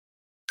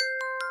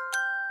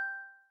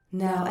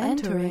Now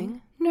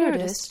entering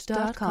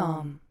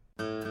Nerdist.com.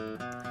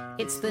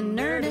 It's the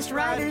Nerdist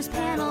Writers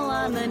Panel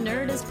on the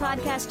Nerdist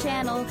Podcast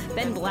Channel.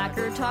 Ben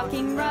Blacker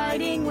talking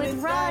writing with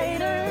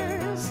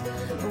writers.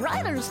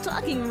 Writers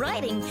talking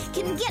writing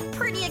can get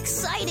pretty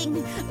exciting.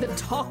 The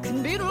talk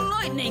can be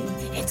lightning.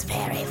 It's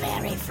very,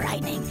 very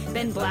frightening.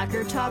 Ben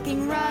Blacker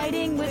talking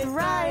writing with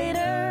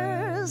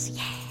writers.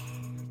 Yeah.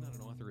 Not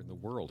an author in the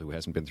world who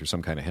hasn't been through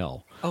some kind of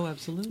hell. Oh,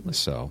 absolutely.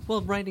 So,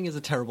 well, writing is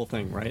a terrible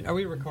thing, right? Are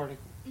we recording?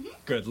 Mm-hmm.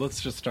 Good.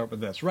 Let's just start with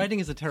this. Writing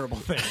is a terrible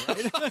thing,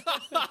 right?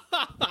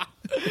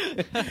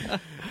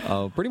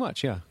 pretty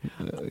much, yeah.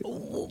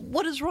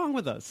 What is wrong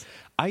with us?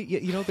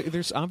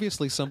 There's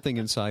obviously something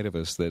inside of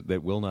us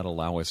that will not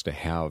allow us to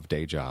have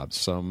day jobs.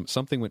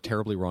 Something went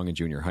terribly wrong in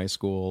junior high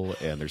school,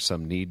 and there's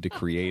some need to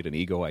create an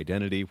ego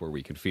identity where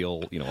we can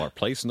feel, our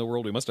place in the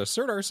world. We must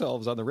assert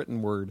ourselves on the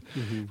written word,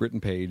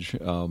 written page. At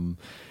 2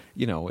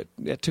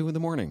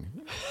 a.m.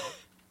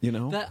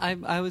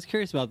 I was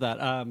curious about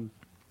that.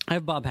 I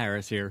have Bob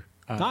Harris here.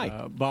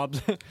 Hi.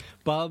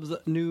 Bob's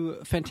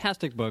new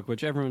fantastic book,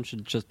 which everyone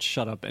should just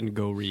shut up and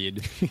go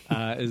read,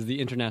 is The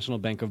International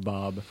Bank of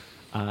Bob.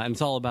 And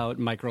it's all about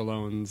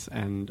microloans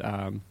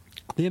and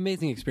the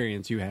amazing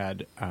experience you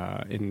had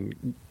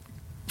in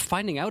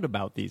finding out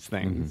about these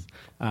things,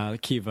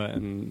 Kiva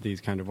and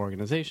these kind of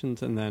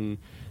organizations, and then,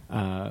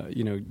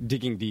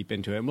 digging deep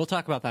into it. And we'll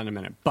talk about that in a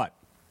minute. But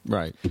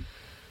right.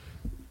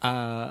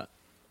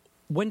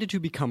 When did you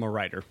become a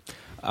writer?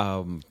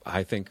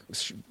 I think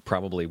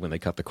probably when they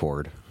cut the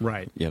cord.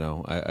 Right.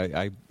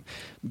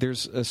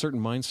 There's a certain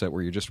mindset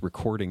where you're just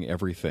recording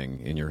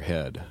everything in your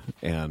head,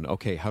 and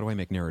okay, how do I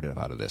make narrative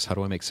out of this? How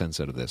do I make sense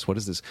out of this? What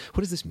does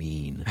this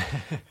mean?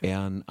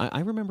 And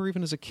I remember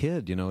even as a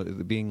kid,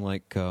 being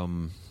like,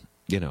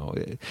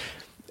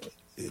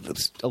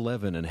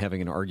 11 and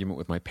having an argument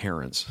with my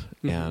parents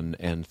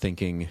and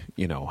thinking,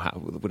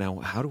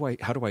 how do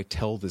I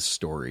tell this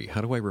story? How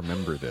do I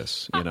remember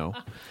this?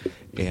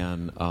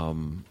 And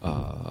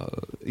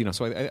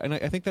so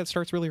I think that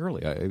starts really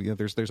early.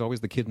 There's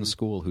always the kid in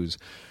school who's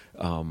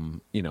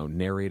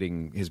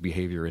narrating his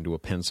behavior into a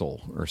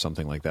pencil or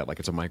something like that, like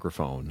it's a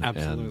microphone.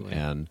 Absolutely.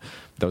 And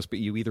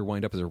you either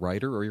wind up as a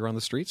writer or you're on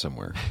the street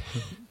somewhere.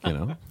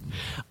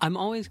 I'm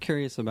always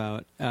curious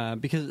about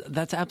because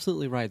that's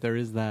absolutely right. There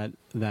is that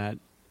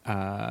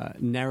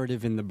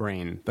narrative in the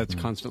brain that's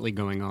constantly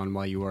going on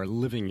while you are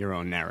living your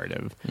own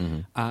narrative.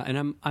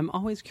 And I'm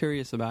always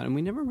curious about, and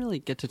we never really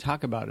get to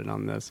talk about it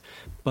on this,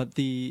 but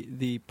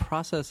the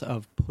process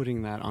of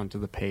putting that onto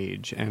the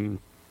page and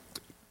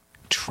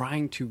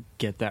trying to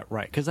get that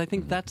right, because I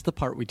think that's the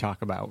part we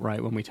talk about,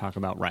 right, when we talk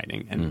about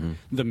writing and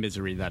the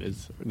misery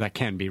that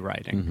can be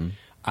writing,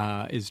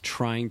 is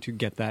trying to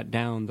get that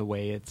down the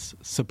way it's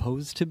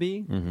supposed to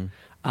be.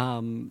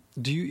 Do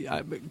you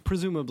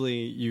presumably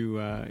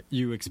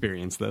you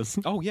experience this?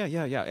 Oh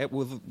yeah.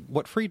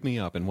 What freed me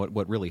up and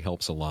what really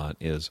helps a lot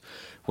is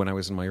when I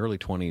was in my early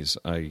 20s,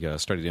 I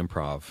studied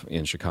improv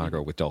in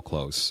Chicago with Del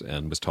Close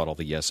and was taught all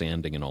the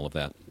yes-anding and all of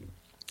that.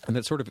 And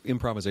that sort of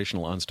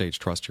improvisational onstage,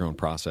 trust your own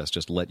process,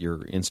 just let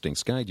your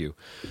instincts guide you.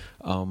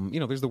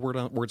 There's the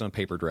words on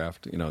paper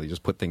draft. You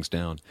just put things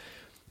down.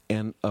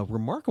 And a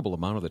remarkable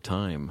amount of the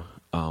time,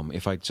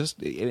 if I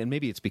just, and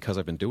maybe it's because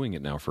I've been doing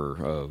it now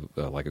for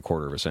like a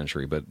quarter of a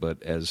century,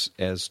 but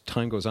as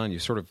time goes on, you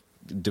sort of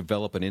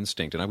develop an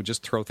instinct. And I would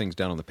just throw things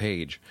down on the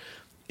page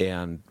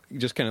and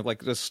just kind of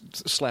like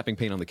just slapping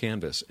paint on the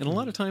canvas. And a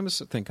lot of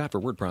times, thank God for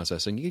word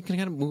processing, you can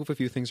kind of move a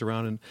few things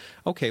around and,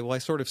 okay, well, I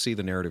sort of see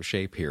the narrative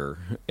shape here,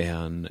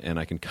 and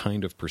I can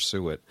kind of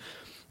pursue it.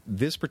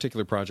 This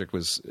particular project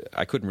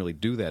I couldn't really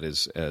do that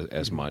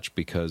as much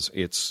because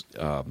it's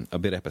a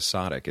bit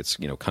episodic. It's,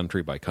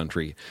 country by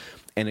country,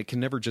 and it can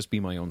never just be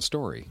my own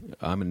story.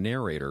 I'm a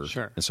narrator,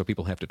 sure. And so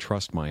people have to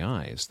trust my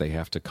eyes. They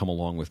have to come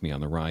along with me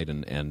on the ride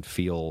and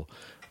feel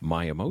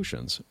my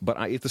emotions.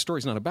 But if the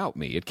story's not about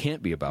me, it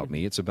can't be about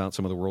me. It's about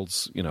some of the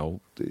world's,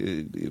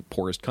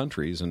 poorest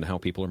countries and how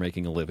people are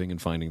making a living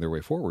and finding their way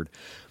forward.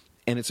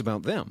 And it's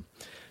about them.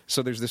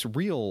 So there's this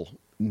real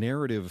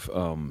narrative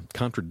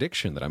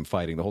contradiction that I'm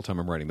fighting the whole time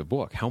I'm writing the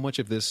book. How much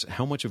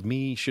of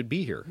me should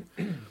be here?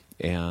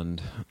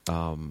 And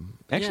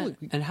actually...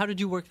 Yeah. And how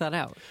did you work that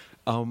out?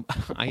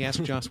 I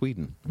asked Joss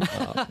Whedon.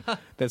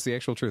 That's the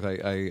actual truth.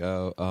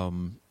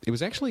 It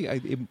was actually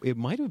it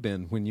might have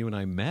been when you and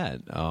I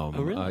met.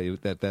 Really?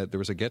 That there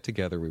was a get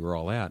together we were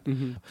all at.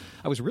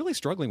 I was really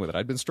struggling with it.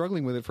 I'd been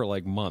struggling with it for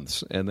like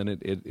months, and then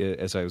it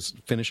as I was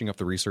finishing up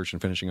the research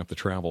and finishing up the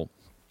travel.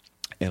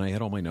 And I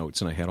had all my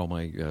notes, and I had all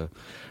my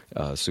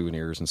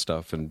souvenirs and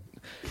stuff, and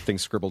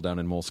things scribbled down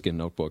in moleskin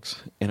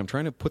notebooks. And I'm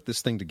trying to put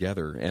this thing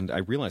together, and I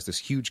realized this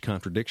huge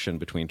contradiction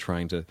between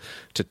trying to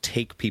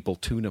take people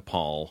to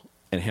Nepal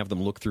and have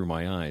them look through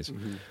my eyes,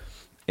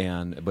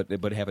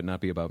 but have it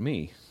not be about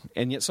me.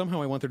 And yet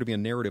somehow I want there to be a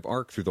narrative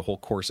arc through the whole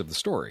course of the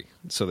story,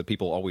 so that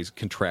people always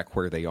can track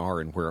where they are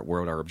and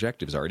where our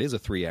objectives are. It is a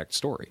 3-act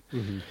story.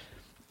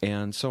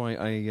 And so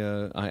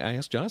I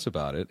asked Joss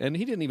about it, and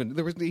he didn't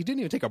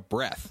even take a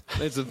breath.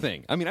 That's the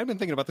thing. I mean, I've been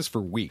thinking about this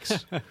for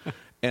weeks,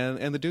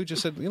 and the dude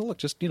just said, look,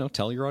 just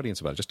tell your audience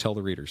about it. Just tell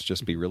the readers.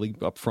 Just be really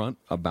upfront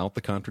about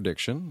the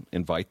contradiction.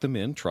 Invite them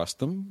in, trust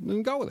them,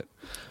 and go with it.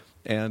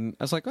 And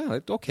I was like, oh,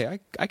 okay,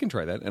 I can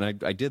try that. And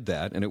I did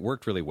that, and it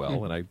worked really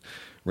well. And I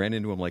ran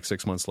into him like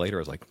 6 months later. I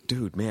was like,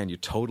 dude, man, you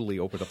totally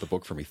opened up the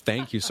book for me.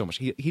 Thank you so much.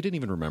 He didn't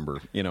even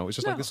remember. It was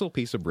just like this little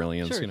piece of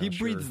brilliance. Sure, he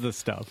breathes the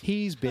stuff.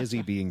 He's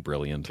busy being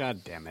brilliant.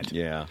 God damn it.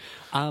 Yeah.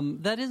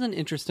 That is an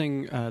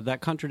interesting,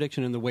 that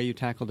contradiction in the way you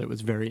tackled it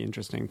was very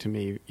interesting to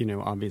me,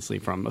 obviously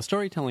from a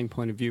storytelling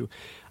point of view.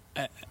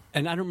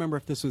 And I don't remember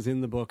if this was in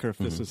the book or if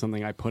this was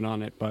something I put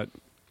on it, but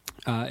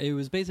it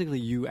was basically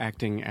you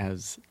acting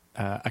as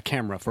a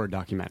camera for a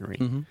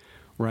documentary,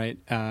 right?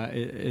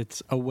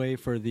 It's a way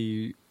for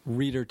the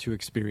reader to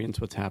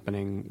experience what's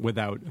happening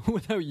without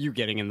you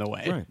getting in the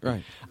way.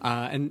 Right.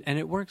 And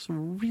it works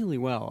really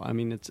well. I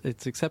mean,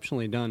 it's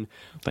exceptionally done.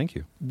 Thank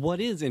you. What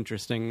is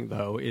interesting,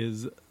 though,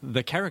 is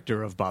the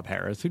character of Bob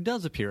Harris, who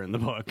does appear in the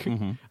book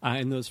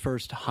in those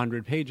first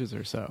 100 pages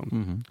or so.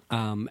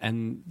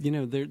 And,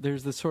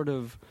 there's this sort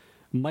of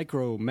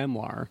micro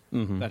memoir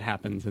that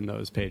happens in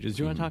those pages.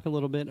 Do you want to talk a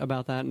little bit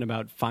about that and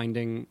about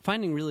finding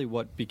really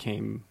what would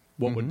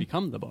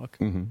become the book?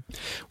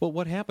 Well,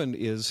 what happened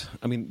is,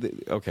 I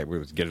mean, okay,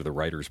 we'll get to the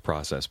writer's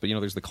process, but,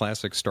 there's the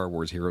classic Star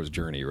Wars hero's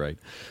journey, right?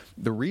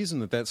 The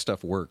reason that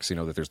stuff works,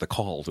 that there's the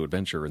call to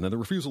adventure and then the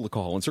refusal to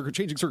call and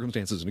changing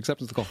circumstances and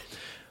acceptance to call.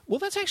 Well,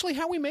 that's actually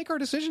how we make our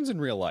decisions in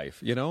real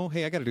life,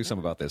 Hey, I got to do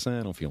something about this.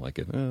 I don't feel like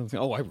it.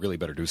 I really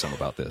better do something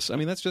about this. I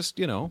mean, that's just,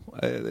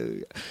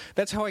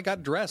 that's how I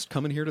got dressed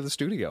coming here to the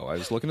studio. I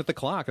was looking at the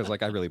clock. I was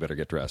like, I really better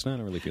get dressed. I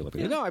don't really feel it.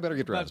 No, I better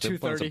get dressed.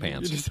 About 2:30,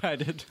 pants. you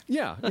decided.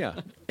 Yeah.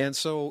 And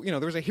so,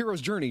 there's a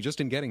hero's journey just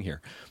in getting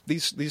here.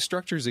 These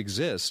structures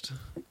exist,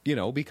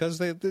 because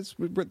they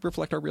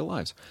reflect our real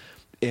lives.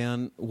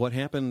 And what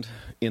happened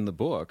in the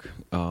book,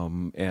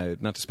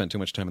 and not to spend too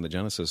much time in the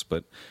genesis,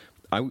 but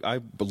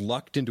I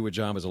lucked into a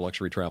job as a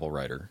luxury travel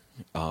writer.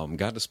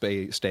 Got to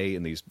stay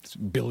in these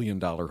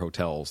billion-dollar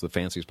hotels, the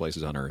fanciest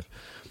places on earth.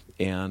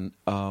 And,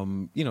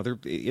 they're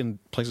in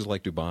places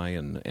like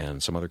Dubai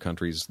and some other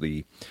countries,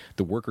 the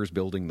workers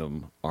building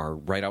them are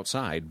right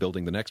outside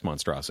building the next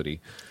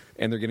monstrosity.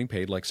 And they're getting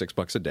paid like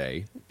 $6 a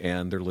day.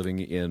 And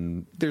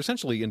they're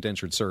essentially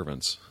indentured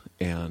servants.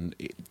 And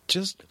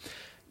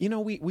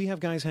we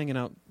have guys hanging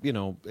out,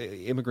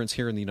 immigrants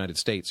here in the United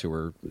States who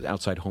are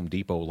outside Home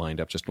Depot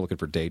lined up just looking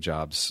for day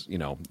jobs,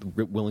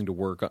 willing to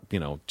work,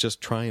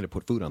 just trying to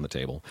put food on the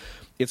table.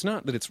 It's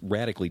not that it's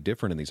radically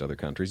different in these other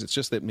countries. It's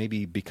just that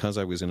maybe because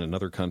I was in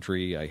another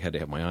country, I had to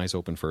have my eyes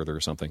open further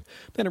or something.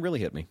 Then it really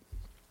hit me.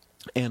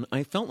 And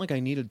I felt like I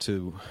needed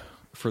to,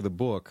 for the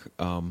book,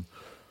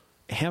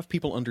 have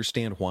people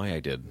understand why I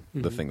did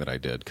the thing that I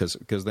did,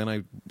 because then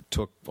I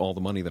took all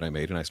the money that I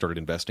made and I started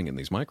investing in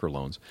these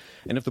microloans.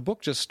 And if the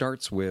book just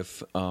starts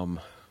with,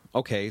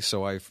 okay,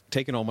 so I've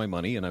taken all my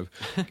money and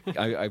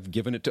I've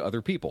given it to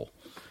other people,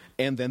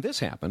 and then this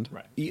happened,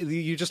 right.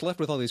 You just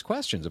left with all these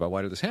questions about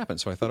why did this happen.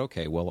 So I thought,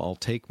 okay, well, I'll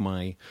take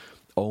my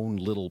own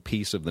little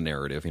piece of the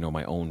narrative,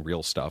 my own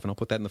real stuff, and I'll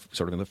put that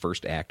in the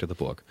first act of the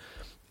book.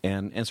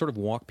 And sort of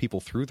walk people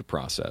through the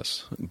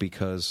process,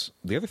 because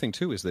the other thing,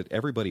 too, is that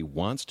everybody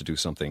wants to do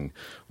something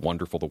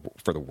wonderful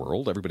for the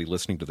world. Everybody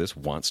listening to this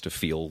wants to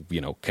feel,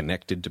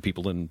 connected to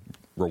people in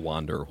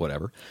Rwanda or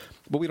whatever,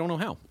 but we don't know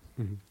how.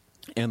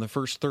 And the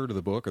first third of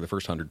the book, or the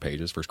first 100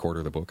 pages, first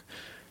quarter of the book,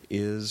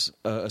 is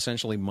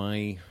essentially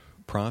my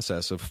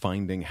process of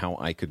finding how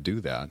I could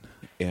do that.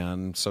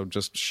 And so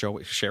just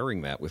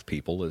sharing that with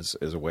people as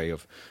a way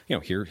of,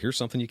 here's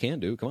something you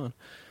can do, come on,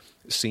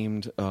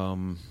 seemed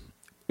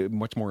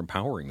much more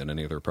empowering than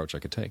any other approach I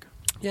could take.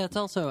 Yeah, it's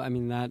also,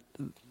 that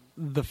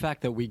the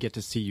fact that we get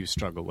to see you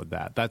struggle with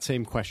that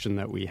same question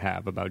that we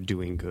have about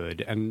doing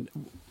good, and,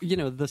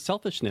 the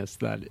selfishness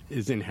that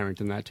is inherent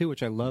in that too,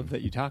 which I love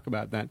that you talk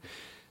about, that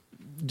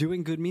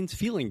doing good means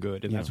feeling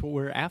good, and that's what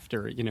we're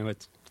after.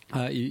 It's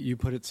you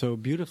put it so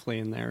beautifully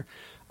in there.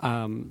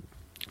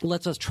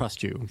 Lets us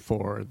trust you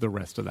for the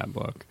rest of that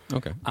book.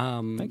 Okay.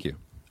 Thank you.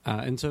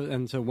 And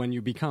so when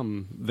you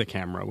become the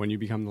camera, when you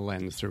become the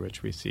lens through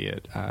which we see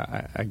it,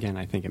 again,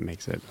 I think it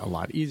makes it a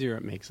lot easier.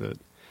 It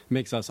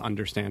makes us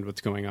understand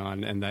what's going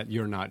on, and that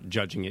you're not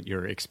judging it,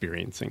 you're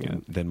experiencing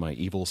it. Then my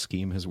evil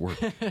scheme has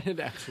worked. It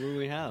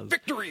absolutely has.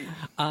 Victory!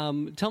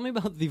 Tell me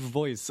about the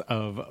voice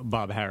of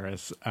Bob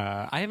Harris.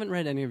 I haven't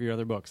read any of your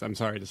other books, I'm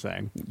sorry to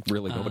say.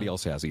 Really, nobody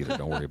else has either.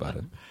 Don't worry about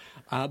it.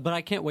 But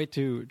I can't wait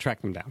to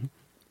track them down.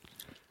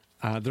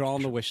 They're all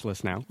on the wish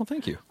list now. Well,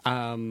 thank you.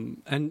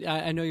 And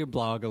I know you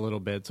blog a little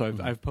bit, so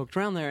I've poked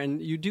around there,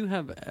 and you do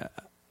have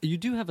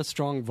a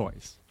strong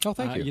voice. Oh,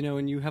 thank you.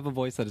 And you have a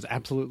voice that is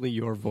absolutely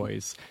your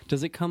voice.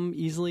 Does it come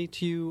easily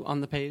to you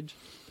on the page?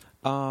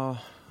 Yeah,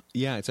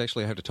 it's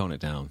actually, I have to tone it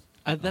down.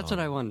 That's what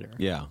I wonder.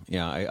 Yeah,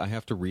 I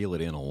have to reel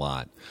it in a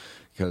lot,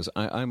 because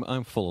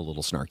I'm full of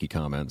little snarky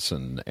comments,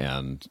 and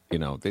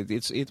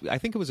I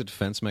think it was a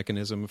defense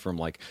mechanism from,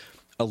 like,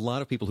 a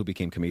lot of people who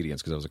became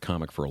comedians, because I was a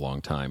comic for a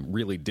long time,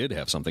 really did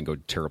have something go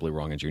terribly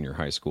wrong in junior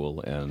high school,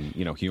 and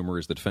humor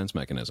is the defense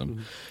mechanism.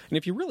 Mm-hmm. And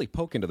if you really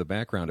poke into the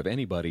background of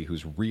anybody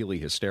who's really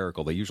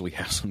hysterical, they usually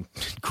have some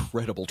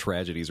incredible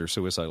tragedies or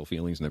suicidal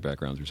feelings in their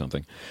backgrounds or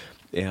something.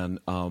 And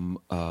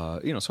so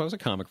I was a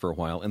comic for a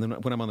while, and then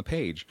when I'm on the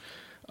page,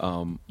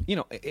 for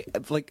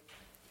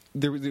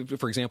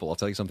example, I'll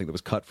tell you something that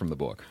was cut from the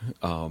book,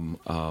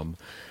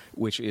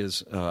 which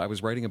is I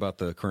was writing about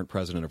the current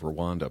president of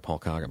Rwanda, Paul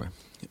Kagame,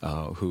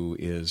 who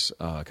is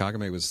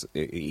Kagame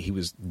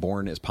was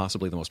born as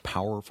possibly the most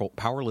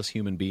powerless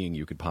human being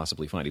you could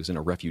possibly find. He was in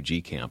a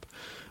refugee camp,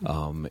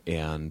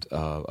 and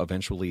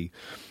eventually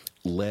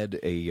led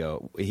he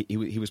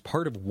was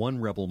part of one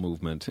rebel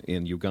movement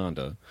in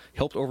Uganda,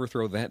 helped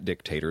overthrow that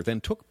dictator,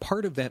 then took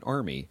part of that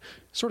army,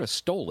 sort of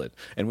stole it,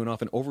 and went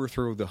off and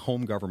overthrew the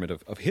home government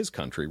of his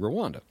country,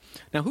 Rwanda.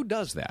 Now, who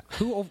does that?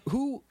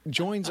 Who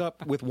joins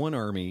up with one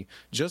army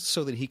just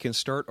so that he can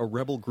start a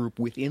rebel group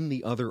within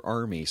the other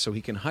army, so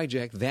he can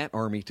hijack that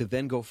army to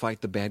then go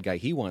fight the bad guy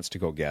he wants to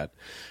go get?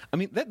 I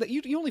mean,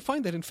 you only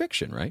find that in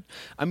fiction, right?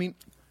 I mean,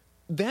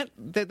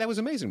 That was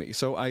amazing to me.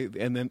 So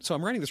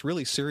I'm writing this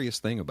really serious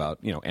thing about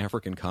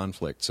African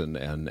conflicts and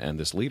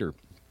this leader,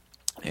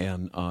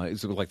 and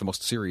it's like the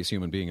most serious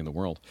human being in the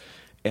world.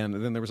 And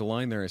then there was a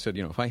line there. I said,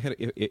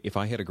 if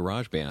I had a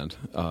garage band,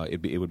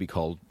 it would be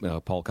called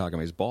Paul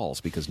Kagame's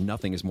Balls, because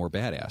nothing is more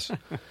badass.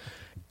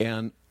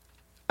 And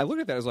I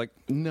looked at that. I was like,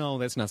 no,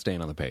 that's not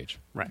staying on the page.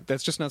 Right.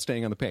 That's just not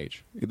staying on the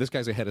page. This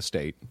guy's a head of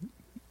state.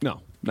 No,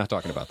 not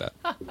talking about that.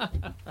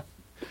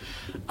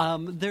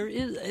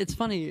 It's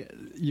funny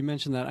you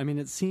mentioned that. I mean,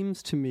 it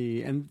seems to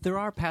me, and there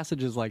are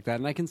passages like that,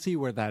 and I can see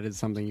where that is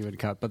something you would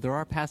cut, but there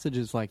are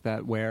passages like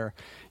that where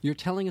you're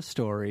telling a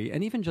story,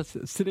 and even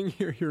just sitting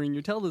here hearing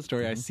you tell the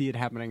story, I see it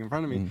happening in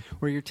front of me,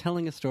 where you're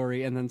telling a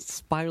story and then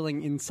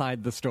spiraling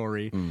inside the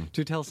story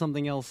to tell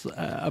something else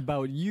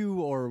about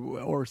you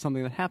or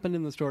something that happened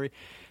in the story.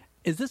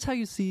 Is this how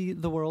you see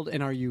the world,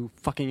 and are you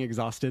fucking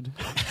exhausted?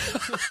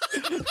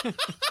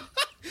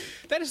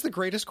 That is the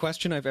greatest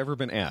question I've ever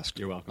been asked.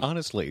 You're welcome.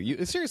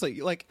 Honestly, seriously,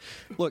 look,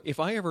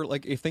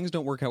 if things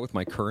don't work out with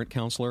my current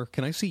counselor,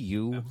 can I see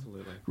you?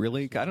 Absolutely.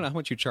 Really? I don't know how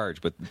much you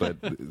charge, but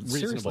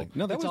seriously,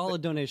 no, it's all a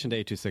donation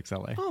to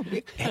 826LA. Oh,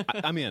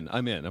 I'm in.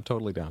 I'm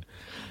totally down.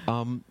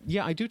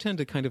 I do tend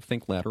to kind of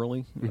think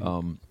laterally.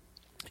 Mm-hmm.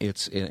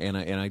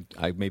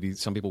 I maybe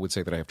some people would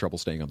say that I have trouble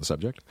staying on the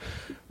subject,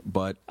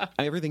 but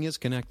everything is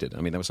connected. I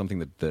mean, that was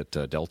something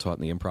that Del taught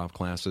in the improv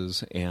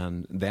classes,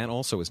 and that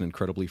also is an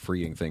incredibly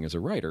freeing thing as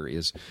a writer,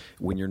 is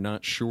when you're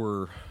not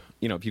sure,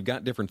 if you've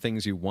got different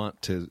things you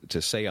want to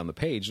say on the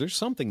page, there's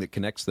something that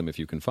connects them if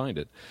you can find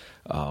it,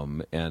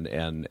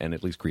 and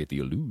at least create the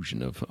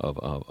illusion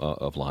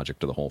of logic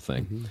to the whole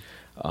thing. Mm-hmm.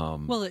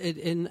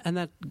 And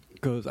that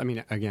goes, I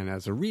mean, again,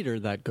 as a reader,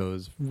 that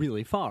goes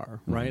really far,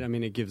 right? Mm-hmm. I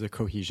mean, it gives a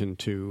cohesion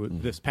to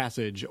this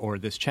passage or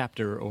this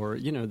chapter or,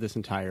 this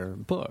entire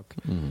book.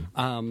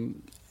 Mm-hmm.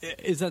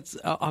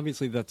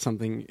 Obviously that's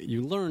something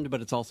you learned,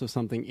 but it's also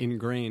something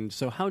ingrained.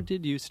 So how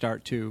did you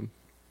start to...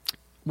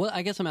 Well,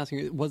 I guess I'm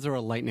asking, was there a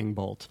lightning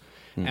bolt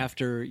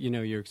after,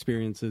 your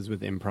experiences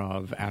with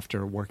improv,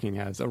 after working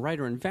as a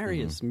writer in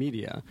various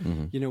media?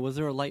 Mm-hmm. Was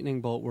there a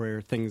lightning bolt where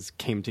things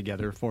came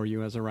together for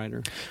you as a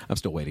writer? I'm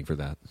still waiting for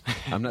that.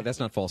 That's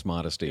not false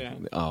modesty. Yeah.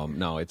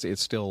 No, it's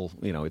still,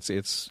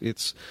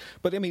 it's.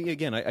 But I mean,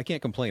 again, I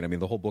can't complain. I mean,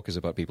 the whole book is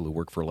about people who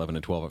work for 11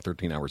 and 12 or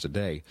 13 hours a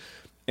day.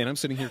 And I'm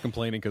sitting here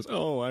complaining because,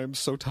 I'm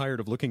so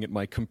tired of looking at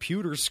my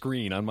computer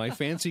screen on my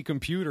fancy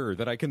computer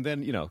that I can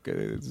then,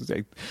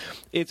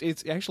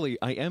 it's actually,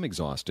 I am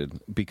exhausted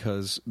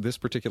because this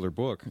particular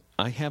book,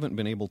 I haven't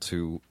been able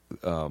to,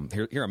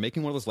 here I'm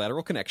making one of those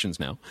lateral connections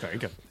now. Very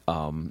good.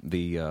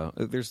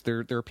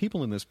 There are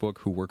people in this book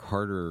who work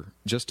harder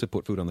just to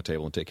put food on the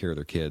table and take care of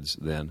their kids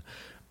than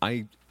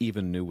I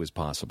even knew was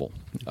possible.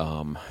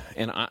 And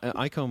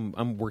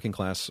I'm working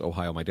class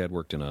Ohio. My dad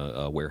worked in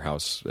a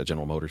warehouse at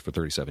General Motors for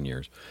 37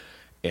 years.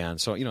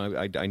 And so,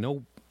 I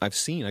know, I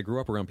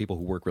grew up around people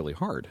who work really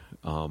hard.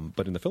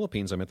 But in the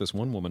Philippines, I met this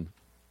one woman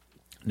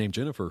named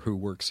Jennifer who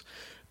works...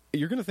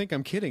 You're going to think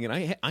I'm kidding.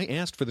 And I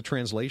asked for the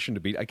translation to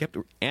be... I kept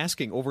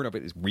asking over and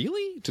over,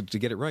 really? To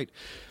get it right.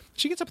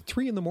 She gets up at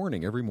 3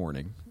 a.m. every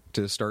morning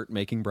to start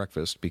making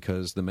breakfast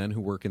because the men who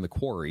work in the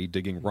quarry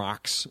digging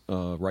rocks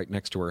right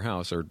next to her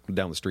house, or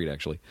down the street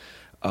actually,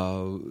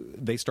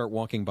 they start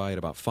walking by at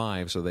about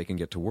 5 so they can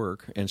get to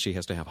work, and she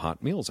has to have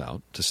hot meals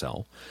out to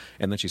sell.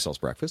 And then she sells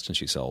breakfast, and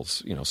she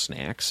sells,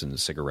 snacks and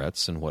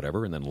cigarettes and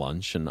whatever, and then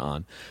lunch and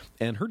on.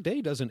 And her day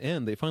doesn't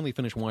end. They finally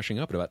finish washing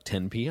up at about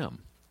 10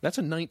 p.m. That's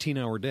a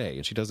 19-hour day,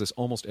 and she does this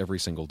almost every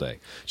single day.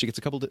 She gets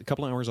a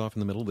couple hours off in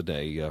the middle of the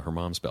day. Her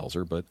mom spells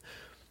her, but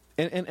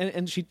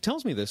and she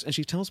tells me this, and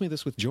she tells me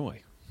this with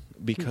joy,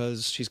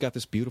 because she's got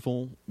this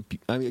beautiful,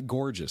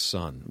 gorgeous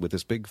son with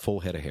this big full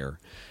head of hair,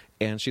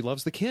 and she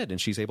loves the kid, and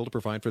she's able to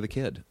provide for the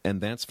kid,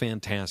 and that's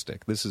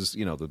fantastic. This is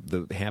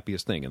the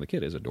happiest thing, and the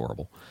kid is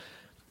adorable.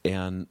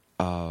 And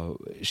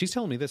she's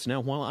telling me this now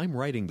while I'm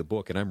writing the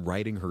book and I'm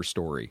writing her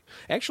story.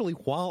 Actually,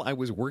 while I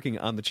was working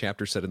on the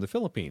chapter set in the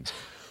Philippines.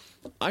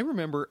 I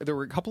remember there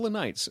were a couple of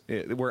nights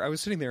where I was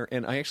sitting there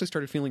and I actually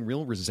started feeling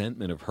real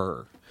resentment of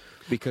her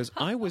because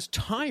I was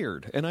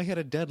tired and I had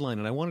a deadline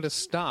and I wanted to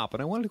stop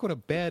and I wanted to go to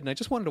bed and I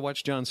just wanted to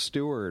watch Jon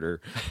Stewart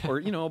or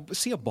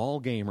see a ball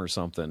game or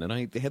something. And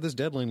I had this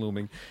deadline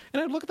looming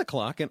and I'd look at the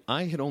clock and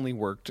I had only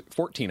worked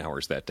 14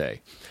 hours that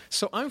day.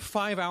 So I'm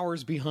 5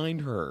 hours behind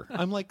her.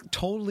 I'm like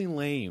totally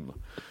lame.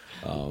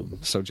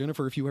 So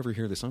Jennifer, if you ever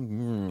hear this,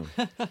 Oh,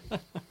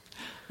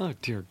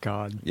 dear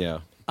God. Yeah.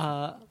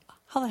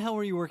 How the hell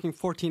were you working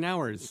 14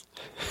 hours?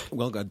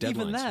 Well, deadlines.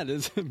 Even that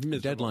is miserable.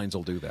 Deadlines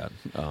will do that.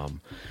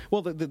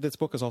 Well, this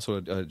book is also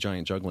a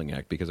giant juggling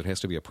act because it has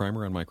to be a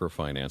primer on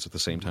microfinance at the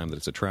same time that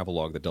it's a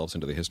travelogue that delves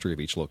into the history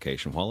of each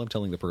location while I'm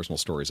telling the personal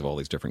stories of all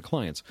these different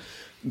clients.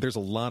 There's a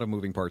lot of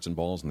moving parts and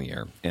balls in the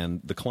air. And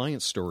the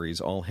client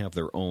stories all have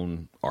their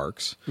own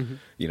arcs,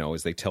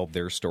 as they tell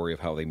their story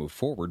of how they move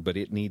forward, but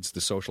it needs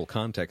the social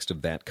context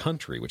of that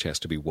country, which has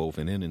to be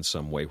woven in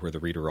some way where the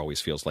reader always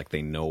feels like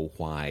they know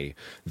why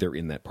they're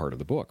in that part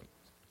of the book.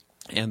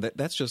 And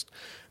this is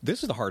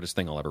the hardest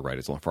thing I'll ever write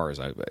as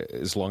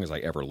long as I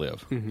ever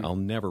live. I'll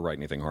never write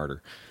anything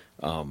harder.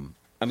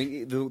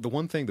 The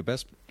one thing, the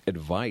best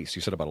advice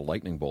you said about a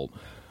lightning bolt,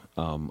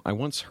 I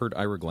once heard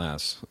Ira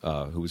Glass,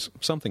 who's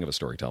something of a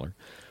storyteller,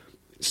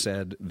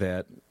 said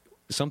that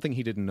something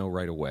he didn't know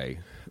right away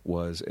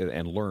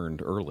and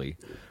learned early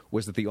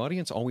was that the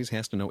audience always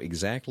has to know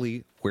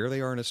exactly where they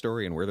are in a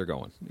story and where they're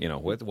going.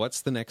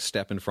 What's the next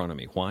step in front of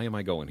me? Why am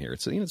I going here?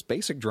 It's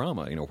basic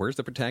drama. Where's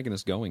the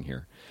protagonist going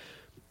here?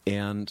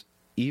 And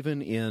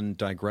even in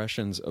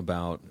digressions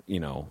about,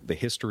 the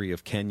history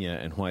of Kenya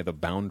and why the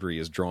boundary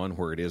is drawn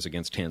where it is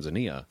against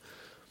Tanzania,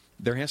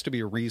 there has to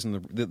be a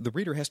reason. The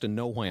reader has to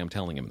know why I'm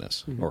telling him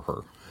this or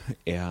her.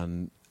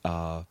 And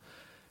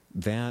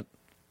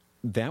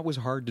that was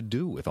hard to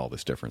do with all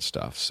this different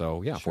stuff.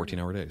 So, yeah,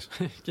 14-hour days.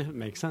 Yeah, it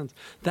makes sense.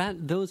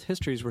 Those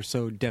histories were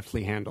so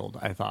deftly handled,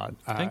 I thought.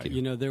 Thank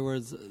you. There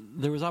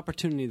was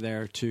opportunity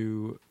there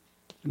to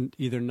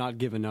either not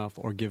give enough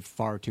or give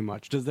far too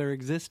much. Does there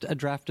exist a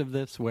draft of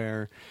this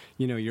where,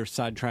 you're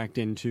sidetracked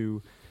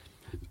into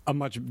a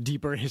much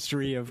deeper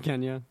history of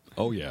Kenya?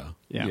 Oh, yeah.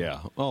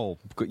 Yeah. Oh,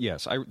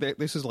 yes.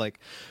 This is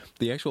like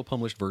the actual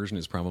published version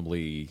is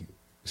probably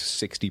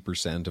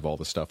 60% of all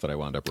the stuff that I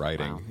wound up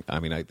writing. Wow. I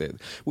mean,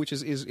 which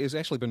is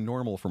actually been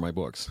normal for my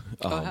books.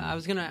 I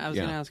was gonna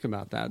ask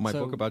about that. My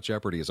book about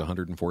Jeopardy is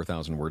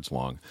 104,000 words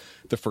long.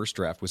 The first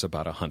draft was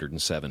about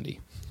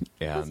 170.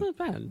 And that's not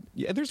bad.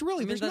 Yeah, there's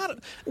not.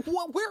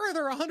 Where are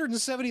there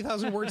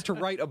 170,000 words to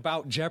write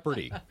about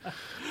Jeopardy?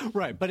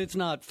 Right, but it's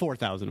not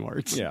 4,000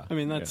 words. Yeah, I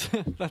mean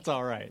that's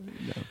all right.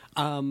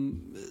 Yeah.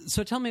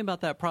 So tell me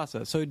about that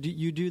process. So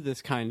you do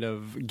this kind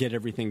of get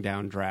everything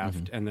down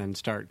draft and then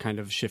start kind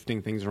of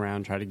shifting things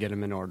around, try to get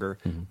them in order.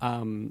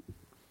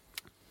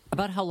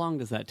 About how long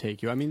does that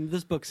take you? I mean,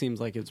 this book seems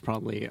like it's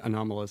probably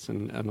anomalous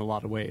in a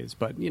lot of ways,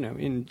 but,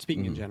 in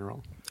speaking in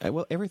general.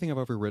 Well, everything I've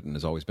ever written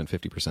has always been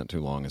 50%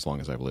 too long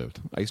as I've lived.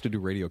 I used to do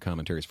radio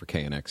commentaries for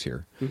KNX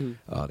here.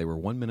 They were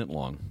 1 minute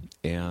long,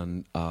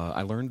 and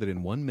I learned that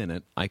in 1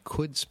 minute I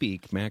could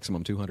speak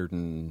maximum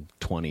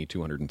 220,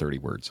 230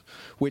 words,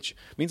 which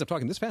means I'm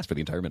talking this fast for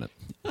the entire minute.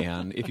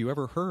 And if you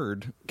ever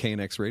heard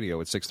KNX radio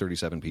at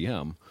 6:37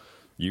 p.m.,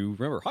 you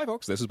remember, hi,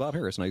 folks, this is Bob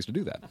Harris, and I used to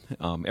do that.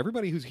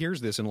 Everybody who hears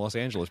this in Los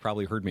Angeles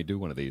probably heard me do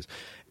one of these.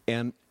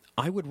 And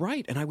I would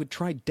write, and I would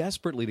try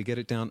desperately to get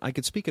it down. I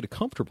could speak at a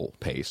comfortable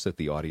pace that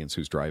the audience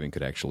who's driving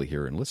could actually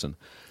hear and listen.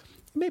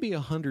 Maybe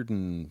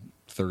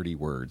 130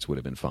 words would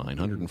have been fine,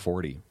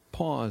 140.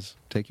 Pause,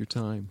 take your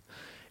time.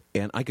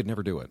 And I could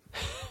never do it.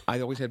 I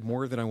always had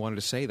more than I wanted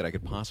to say that I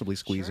could possibly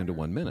squeeze into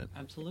 1 minute.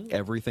 Absolutely.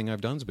 Everything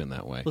I've done's been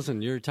that way.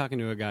 Listen, you're talking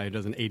to a guy who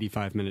does an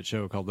 85-minute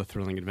show called The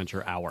Thrilling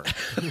Adventure Hour.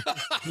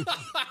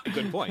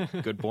 Good point.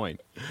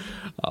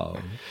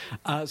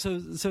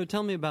 So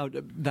tell me about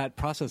that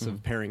process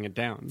of paring it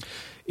down.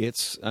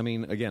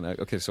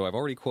 So I've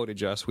already quoted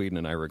Joss Whedon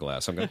and Ira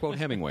Glass. I'm going to quote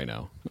Hemingway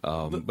now.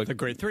 But the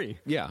great three.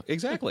 Yeah,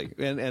 exactly.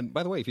 And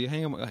by the way, if you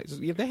hang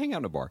out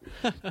in a bar,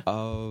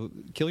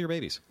 kill your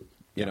babies.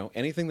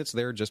 Anything that's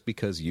there just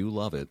because you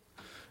love it,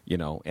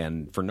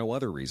 and for no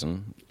other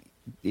reason,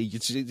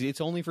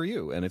 it's only for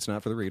you, and it's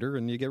not for the reader,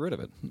 and you get rid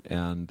of it.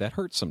 And that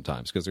hurts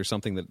sometimes because there's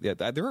something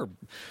there are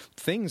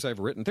things I've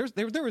written.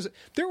 There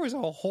was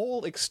a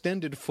whole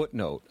extended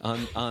footnote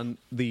on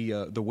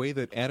the way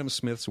that Adam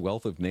Smith's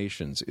Wealth of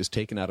Nations is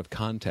taken out of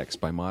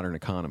context by modern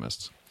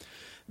economists.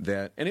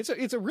 And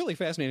it's a really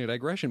fascinating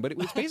digression, but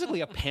it's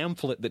basically a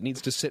pamphlet that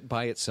needs to sit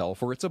by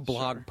itself, or it's a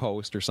blog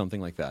post or something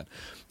like that.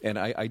 And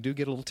I do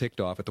get a little ticked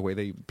off at the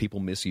way people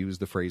misuse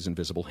the phrase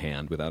 "invisible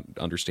hand" without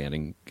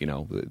understanding.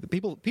 The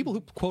people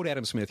who quote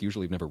Adam Smith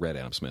usually have never read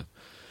Adam Smith.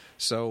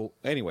 So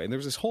anyway,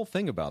 there's this whole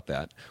thing about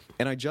that,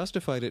 and I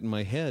justified it in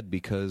my head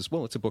because,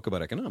 well, it's a book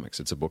about economics.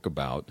 It's a book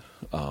about,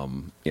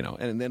 and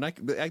then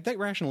that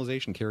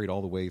rationalization carried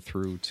all the way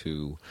through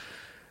to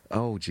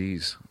Oh,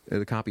 geez,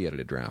 the copy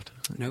edited draft.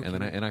 No and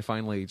then I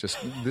finally just,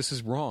 this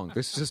is wrong.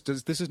 This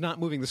is not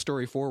moving the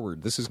story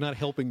forward. This is not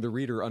helping the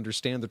reader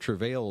understand the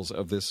travails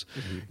of this,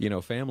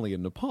 family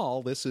in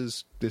Nepal. This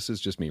is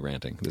just me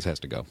ranting. This has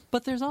to go.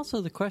 But there's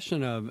also the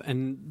question of,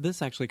 and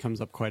this actually comes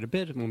up quite a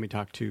bit when we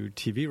talk to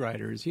TV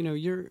writers.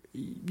 You're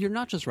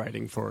not just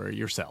writing for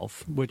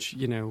yourself, which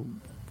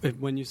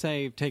when you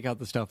say take out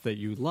the stuff that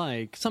you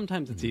like,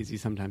 sometimes it's easy,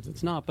 sometimes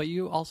it's not. But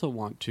you also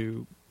want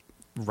to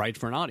write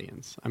for an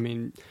audience. I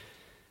mean,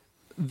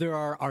 there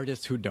are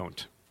artists who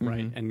don't,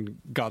 right? And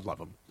God love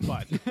them.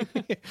 But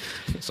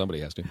somebody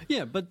has to.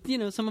 Yeah, but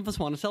some of us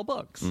want to sell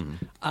books.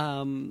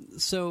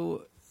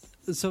 So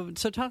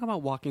talk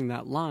about walking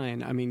that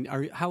line. I mean,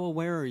 how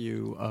aware are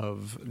you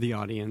of the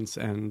audience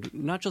and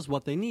not just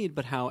what they need,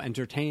 but how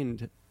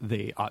entertained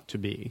they ought to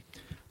be?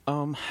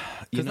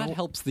 Because that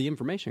helps the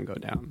information go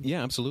down.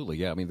 Yeah, absolutely.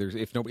 Yeah, I mean,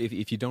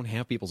 if you don't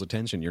have people's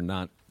attention, you're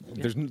not.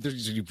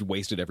 You've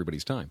wasted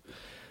everybody's time.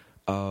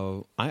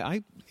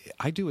 I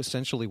do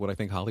essentially what I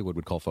think Hollywood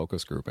would call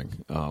focus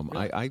grouping.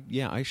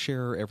 Really? I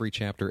share every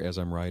chapter as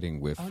I'm writing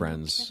with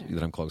friends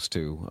that I'm close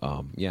to.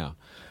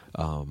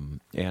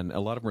 And a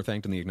lot of them are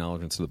thanked in the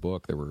acknowledgments of the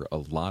book. There were a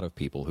lot of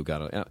people who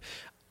got it.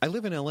 I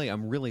live in L.A.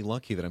 I'm really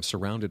lucky that I'm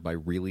surrounded by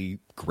really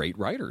great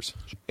writers.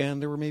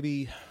 And there were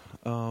maybe,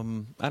 I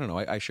don't know,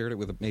 I shared it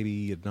with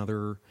maybe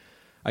another...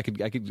 I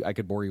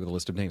could bore you with a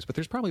list of names, but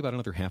there's probably about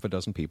another half a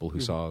dozen people who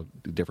saw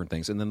different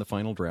things. And then the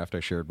final draft I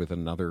shared with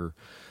another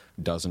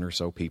dozen or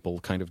so people,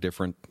 kind of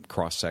different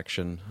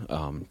cross-section,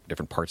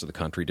 different parts of the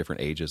country, different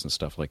ages and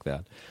stuff like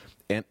that.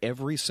 And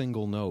every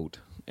single note,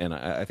 and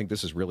I think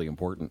this is really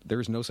important,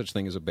 there's no such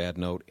thing as a bad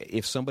note.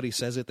 If somebody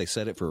says it, they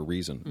said it for a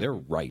reason. They're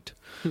right.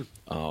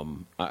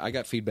 I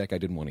got feedback I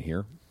didn't want to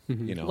hear.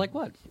 Like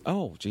what?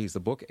 Oh, geez, the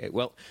book.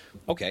 Well,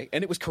 okay,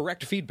 and it was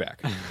correct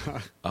feedback.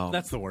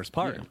 That's the worst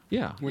part.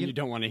 Yeah, when you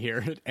don't want to hear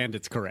it and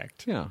it's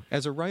correct. Yeah,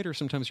 as a writer,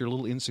 sometimes you're a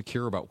little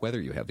insecure about whether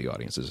you have the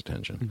audience's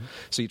attention.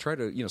 So you try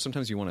to,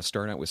 sometimes you want to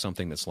start out with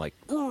something that's like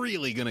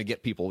really going to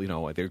get people.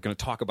 They're going to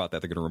talk about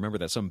that. They're going to remember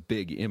that, some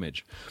big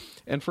image.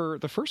 And for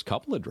the first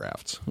couple of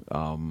drafts,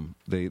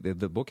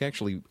 the book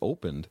actually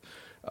opened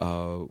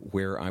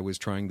where I was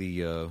trying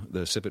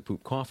the Civet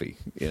Poop coffee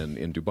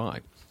in Dubai.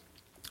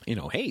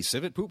 Hey,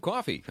 Civet Poop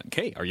coffee.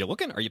 Okay, are you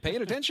looking? Are you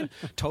paying attention?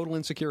 Total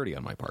insecurity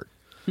on my part.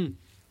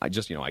 I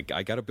just, I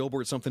got a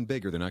billboard something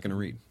big or they're not going to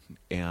read.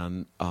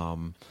 And a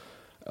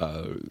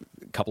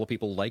couple of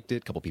people liked it, a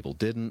couple of people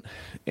didn't.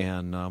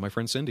 And my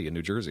friend Cindy in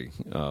New Jersey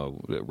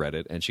read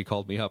it, and she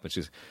called me up and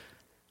she's,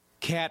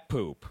 cat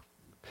poop.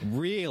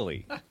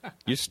 Really?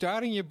 You're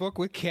starting your book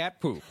with cat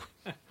poop?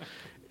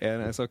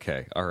 And it's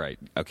okay. All right.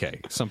 Okay.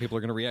 Some people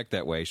are going to react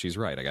that way. She's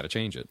right. I got to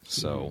change it.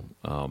 So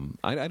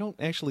I don't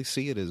actually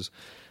see it as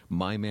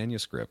my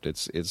manuscript.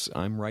 It's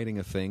I'm writing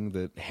a thing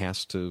that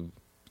has to,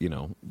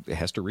 it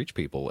has to reach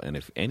people. And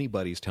if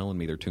anybody's telling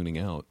me they're tuning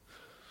out,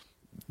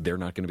 they're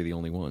not going to be the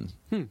only one.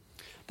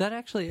 That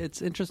actually,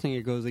 it's interesting.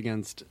 It goes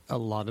against a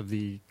lot of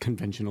the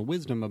conventional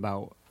wisdom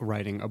about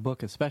writing a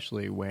book,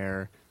 especially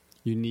where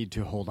you need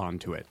to hold on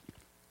to it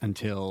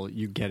until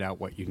you get out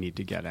what you need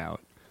to get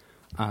out.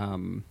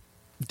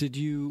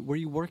 Were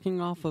you working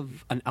off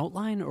of an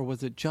outline, or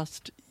was it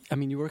just,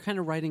 you were kind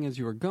of writing as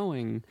you were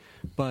going,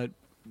 but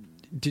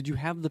did you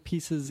have the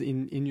pieces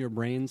in your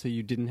brain so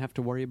you didn't have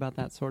to worry about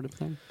that sort of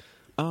thing?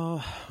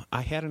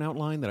 I had an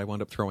outline that I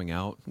wound up throwing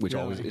out, which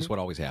is what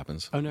always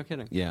happens. Oh, no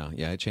kidding. Yeah,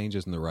 it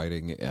changes in the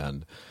writing.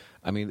 And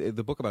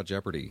the book about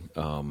Jeopardy,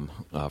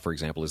 for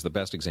example, is the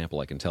best example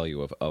I can tell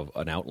you of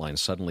an outline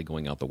suddenly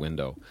going out the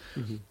window.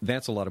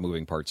 That's a lot of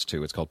moving parts,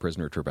 too. It's called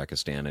Prisoner of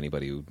Trebekistan.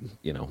 Anybody who,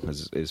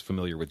 is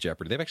familiar with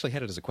Jeopardy. They've actually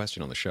had it as a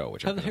question on the show,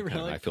 which I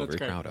feel very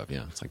proud of.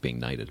 Yeah, it's like being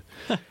knighted.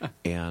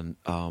 And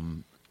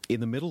in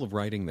the middle of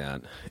writing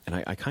that,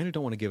 and I kind of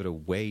don't want to give it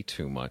away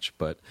too much,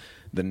 but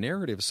the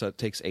narrative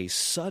takes a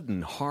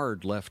sudden,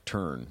 hard left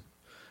turn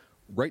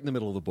right in the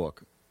middle of the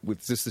book.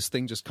 With this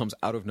thing just comes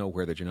out of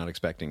nowhere that you're not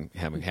expecting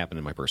having happen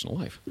in my personal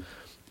life.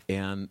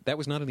 And that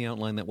was not in the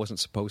outline. That wasn't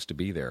supposed to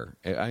be there.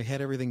 I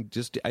had everything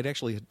I'd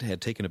actually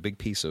had taken a big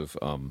piece of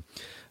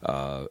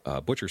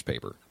butcher's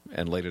paper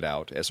and laid it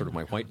out as sort of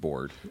my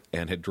whiteboard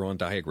and had drawn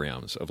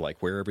diagrams of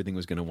like where everything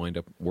was going to wind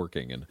up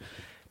working.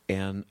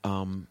 And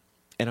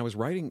I was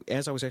writing,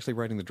 as I was actually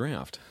writing the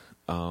draft,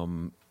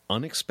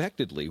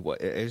 unexpectedly,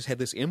 I just had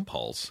this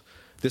impulse,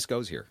 this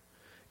goes here.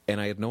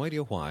 And I had no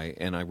idea why,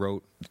 and I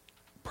wrote...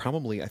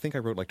 I think I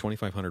wrote like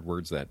 2,500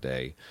 words that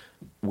day,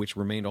 which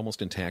remained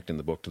almost intact in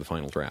the book to the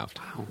final draft.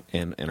 Wow.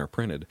 and are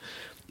printed.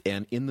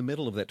 And in the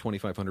middle of that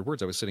 2,500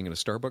 words, I was sitting in a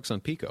Starbucks on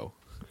Pico,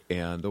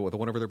 and the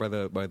one over there by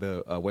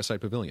the West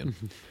Side Pavilion.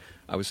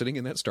 I was sitting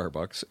in that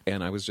Starbucks,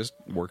 and I was just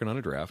working on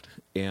a draft.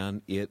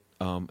 And it,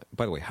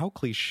 by the way, how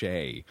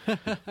cliche,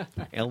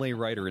 L.A.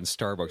 writer in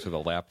Starbucks with a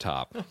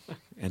laptop.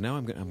 And now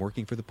I'm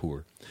working for the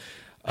poor.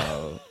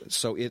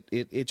 So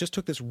it just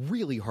took this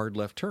really hard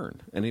left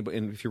turn, and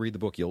if you read the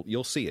book,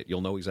 you'll see it.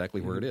 You'll know exactly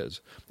where it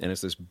is, and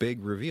it's this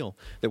big reveal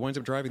that winds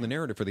up driving the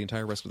narrative for the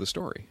entire rest of the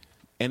story.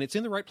 And it's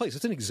in the right place.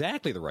 It's in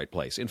exactly the right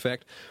place. In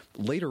fact,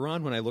 later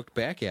on when I looked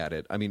back at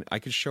it, I mean, I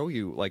could show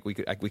you, like, we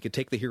could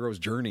take the hero's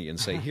journey and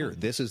say, here,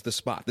 this is the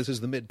spot, this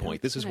is the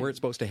midpoint, this is where it's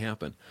supposed to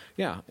happen.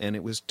 Yeah, and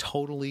it was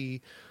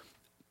totally,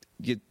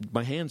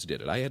 my hands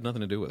did it. I had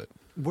nothing to do with it.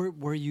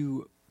 Were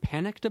you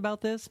panicked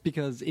about this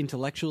because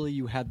intellectually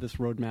you had this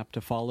roadmap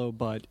to follow,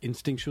 but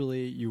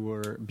instinctually you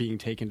were being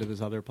taken to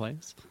this other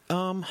place?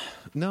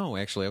 No,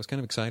 actually, I was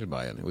kind of excited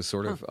by it. It was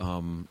sort of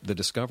the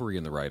discovery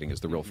in the writing is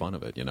the real fun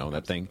of it. You know,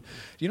 that thing.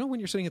 You know, when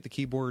you're sitting at the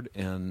keyboard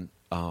and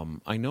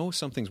I know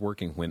something's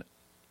working when.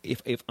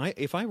 If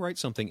I write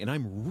something and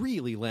I'm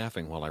really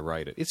laughing while I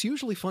write it, it's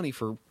usually funny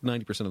for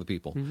 90% of the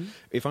people. Mm-hmm.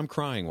 If I'm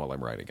crying while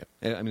I'm writing it,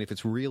 I mean, if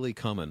it's really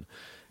coming,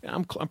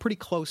 I'm pretty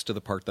close to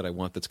the part that I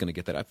want that's going to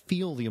get that. I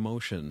feel the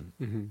emotion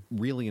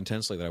really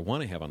intensely that I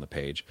want to have on the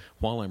page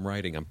while I'm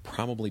writing. I'm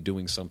probably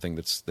doing something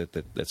that's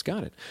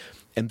got it.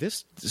 And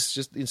this is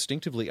just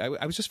instinctively,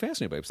 I was just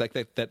fascinated by it. It's like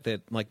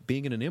that like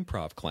being in an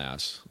improv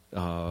class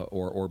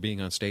or being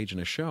on stage in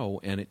a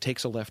show, and it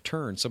takes a left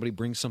turn. Somebody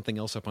brings something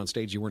else up on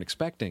stage you weren't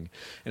expecting,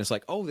 and it's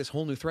like, oh, this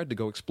whole new thread to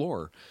go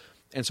explore.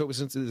 And so it was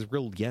this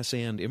real yes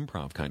and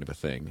improv kind of a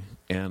thing.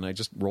 And I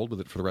just rolled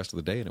with it for the rest of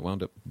the day, and it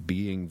wound up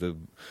being the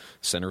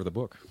center of the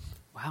book.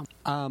 Wow.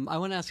 I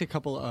want to ask a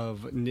couple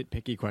of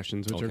nitpicky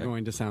questions, which are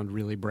going to sound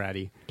really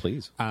bratty.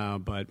 Please.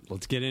 But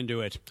let's get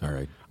into it. All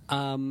right.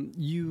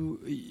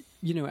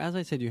 You know, as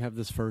I said, you have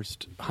this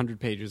first 100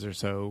 pages or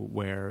so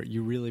where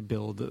you really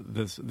build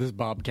this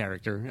Bob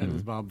character and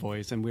this Bob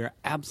voice, and we're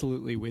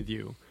absolutely with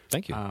you.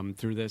 Thank you.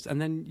 Through this.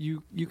 And then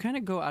you kind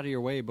of go out of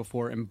your way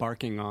before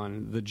embarking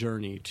on the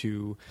journey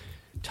to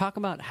talk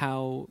about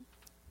how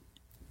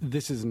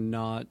this is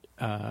not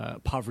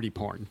poverty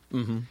porn,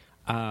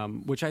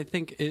 which I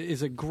think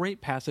is a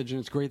great passage, and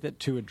it's great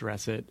to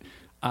address it.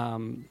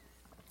 And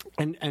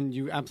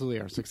you absolutely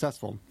are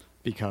successful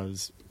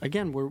because,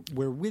 again,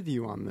 we're with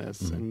you on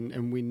this,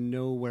 and we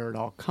know where it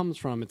all comes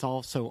from. It's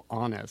all so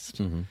honest.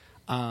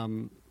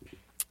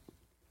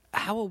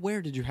 How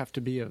aware did you have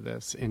to be of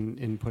this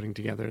in putting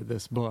together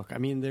this book? I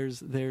mean, there is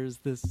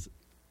the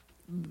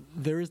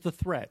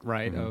threat,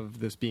 right, of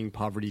this being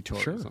poverty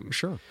tourism.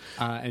 Sure.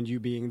 And you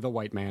being the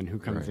white man who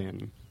comes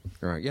in.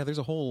 Right. Yeah, there's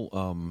a whole...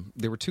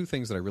 there were two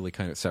things that I really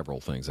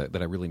several things that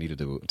I really needed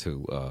to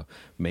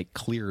make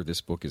clear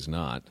this book is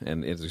not.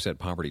 And as you said,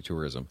 poverty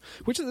tourism,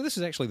 which this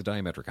is actually the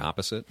diametric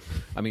opposite.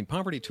 I mean,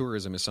 poverty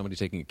tourism is somebody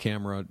taking a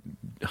camera,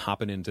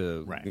 hopping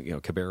into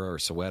Kibera or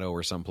Soweto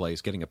or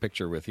someplace, getting a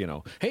picture with,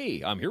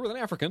 hey, I'm here with an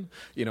African,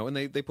 and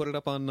they put it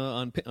up on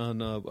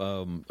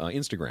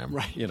Instagram,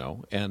 right.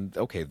 And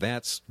okay,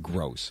 that's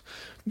gross.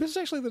 This is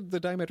actually the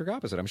diametric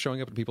opposite. I'm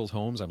showing up at people's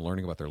homes. I'm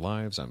learning about their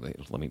lives.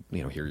 Let me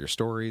hear your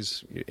stories.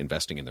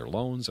 Investing in their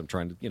loans. I'm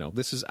trying to,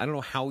 this is, I don't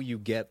know how you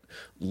get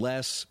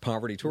less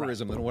poverty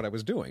tourism than what I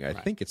was doing. I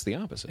think it's the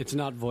opposite. It's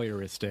not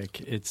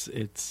voyeuristic.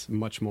 It's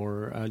much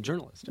more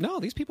journalistic. No,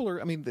 these people are,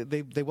 I mean,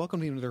 they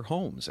welcomed me into their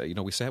homes.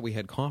 We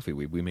had coffee.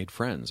 We made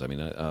friends. I mean,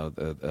 there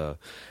are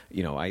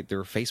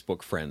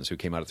Facebook friends who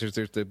came out. There's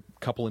the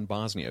couple in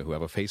Bosnia who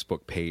have a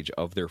Facebook page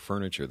of their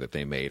furniture that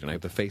they made, and I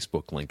have the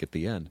Facebook link at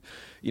the end.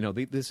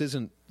 This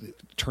isn't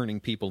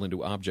turning people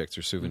into objects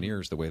or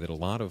souvenirs the way that a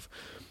lot of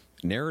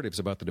narratives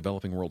about the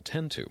developing world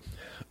tend to.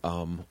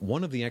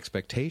 One of the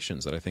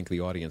expectations that I think the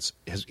audience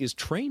is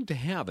trained to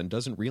have and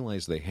doesn't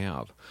realize they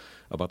have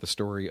about the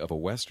story of a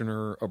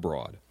Westerner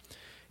abroad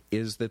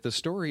is that the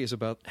story is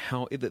about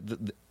how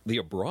the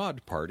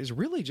abroad part is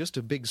really just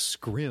a big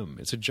scrim.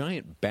 It's a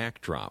giant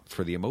backdrop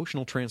for the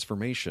emotional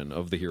transformation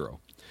of the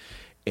hero.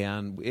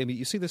 And I mean,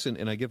 you see this,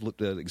 and I give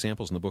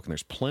examples in the book, and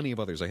there's plenty of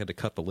others. I had to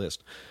cut the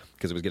list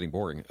because it was getting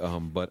boring.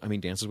 But I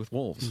mean, Dances with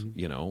Wolves,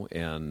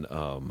 and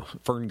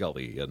Fern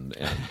Gully, and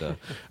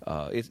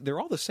they're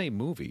all the same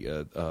movie.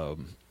 I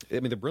mean,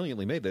 they're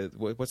brilliantly made.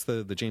 What's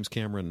the James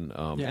Cameron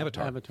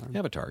Avatar?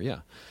 Avatar, yeah.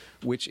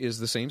 Which is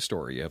the same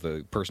story. You have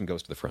a person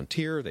goes to the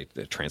frontier, they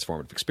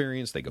transformative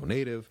experience, they go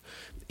native,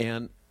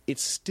 and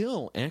it's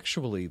still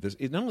actually,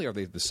 not only are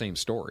they the same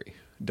story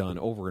done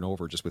over and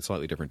over just with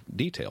slightly different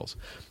details,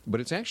 but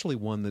it's actually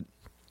one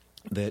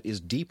that is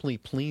deeply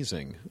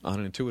pleasing on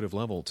an intuitive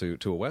level to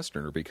a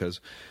Westerner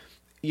because,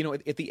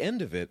 at the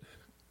end of it,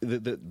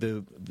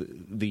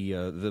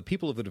 the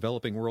people of the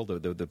developing world,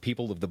 the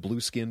people of the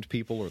blue-skinned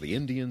people or the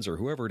Indians or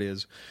whoever it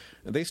is,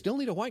 they still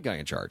need a white guy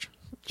in charge.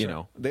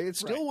 Sure. It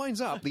still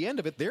winds up, the end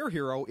of it, their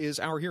hero is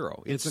our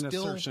hero. It's an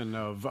assertion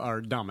of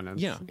our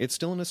dominance. Yeah, it's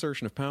still an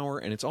assertion of power,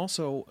 and it's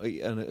also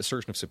an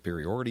assertion of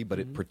superiority, but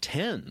it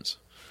pretends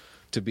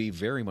to be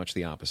very much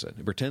the opposite.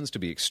 It pretends to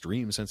be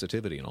extreme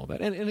sensitivity and all that.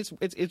 And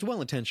it's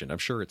well-intentioned. I'm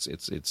sure it's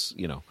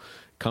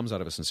comes out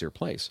of a sincere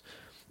place.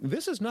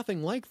 This is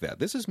nothing like that.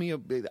 This is me.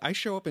 I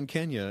show up in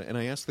Kenya and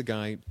I ask the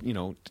guy,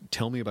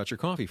 tell me about your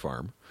coffee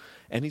farm.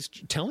 And he's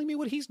telling me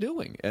what he's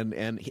doing. And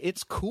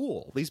it's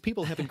cool. These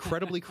people have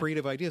incredibly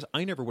creative ideas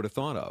I never would have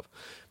thought of.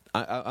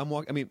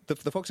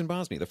 The folks in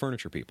Bosnia, the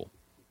furniture people,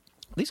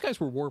 these guys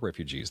were war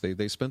refugees.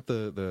 They spent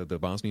the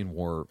Bosnian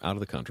war out of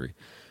the country.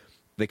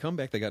 They come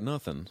back, they got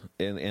nothing,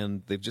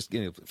 and they've just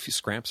a few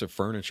scraps of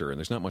furniture, and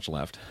there's not much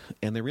left.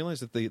 And they realize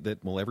that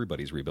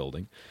everybody's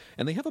rebuilding,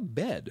 and they have a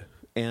bed.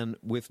 And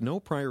with no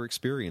prior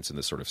experience in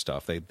this sort of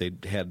stuff, they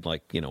had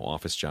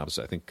office jobs.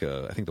 I think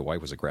the wife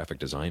was a graphic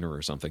designer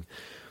or something.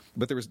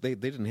 But they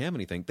didn't have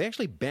anything. They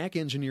actually back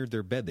engineered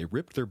their bed. They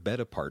ripped their bed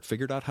apart,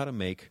 figured out how to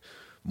make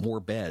more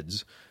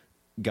beds,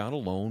 got a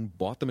loan,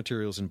 bought the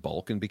materials in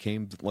bulk, and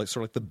became sort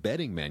of like the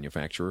bedding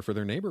manufacturer for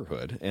their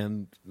neighborhood.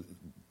 And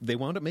they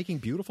wound up making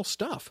beautiful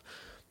stuff.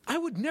 I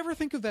would never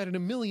think of that in a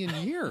million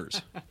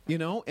years,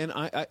 And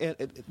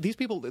these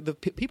people, the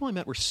people I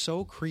met, were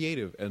so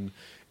creative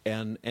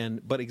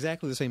but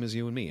exactly the same as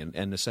you and me.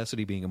 And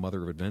necessity being a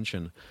mother of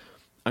invention.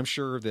 I'm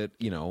sure that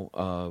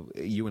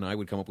you and I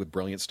would come up with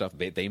brilliant stuff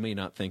they may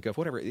not think of.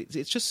 Whatever.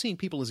 It's just seeing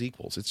people as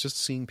equals. It's just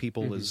seeing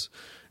people as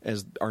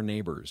our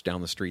neighbors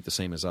down the street, the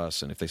same as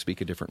us. And if they speak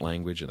a different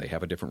language and they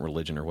have a different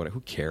religion or whatever,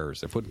 who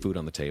cares? They're putting food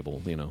on the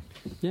table.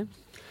 Yeah.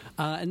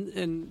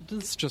 And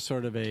this is just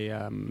sort of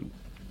a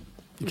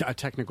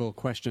technical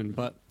question,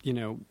 but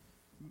you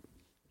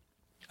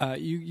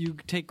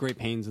take great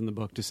pains in the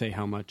book to say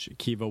how much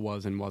Kiva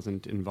was and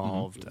wasn't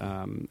involved,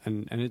 and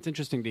it's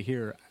interesting to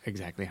hear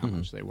exactly how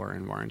much they were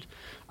and weren't.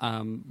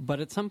 But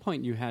at some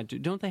point, you had to.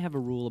 Don't they have a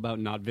rule about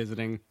not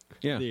visiting?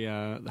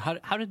 Yeah.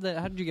 How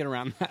did you get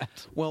around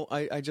that? Well,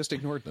 I just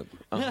ignored them.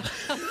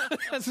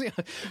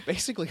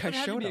 Basically, I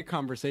showed up. A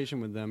conversation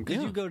with them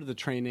because you go to the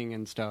training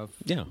and stuff.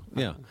 Yeah.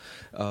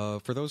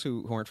 For those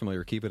who aren't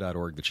familiar,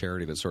 Kiva.org, the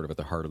charity that's sort of at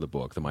the heart of the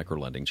book, the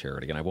microlending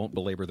charity, and I won't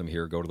belabor them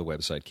here. Go to the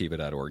website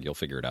Kiva.org. You'll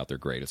figure it out. They're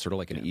great. It's sort of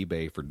like an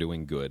eBay for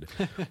doing good.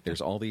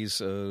 There's all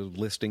these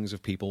listings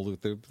of people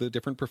with the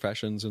different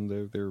professions and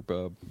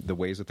the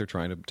ways that they're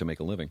trying to make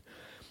a living.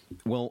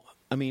 Well,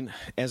 I mean,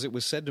 as it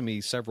was said to me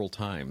several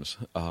times,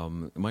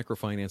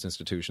 microfinance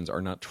institutions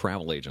are not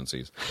travel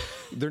agencies.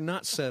 They're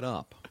not set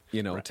up,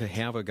 right, to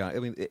have a guy. I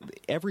mean,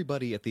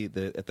 everybody at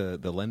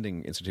the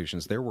lending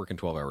institutions, they're working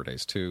 12-hour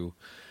days too.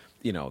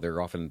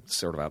 They're often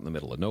sort of out in the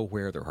middle of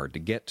nowhere. They're hard to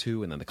get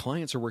to. And then the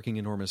clients are working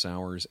enormous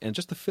hours. And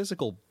just the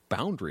physical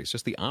boundaries,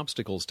 just the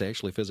obstacles to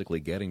actually physically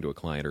getting to a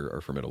client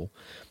are formidable.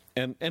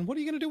 And what are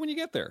you going to do when you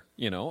get there?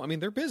 I mean,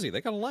 they're busy. They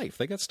got a life.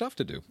 They got stuff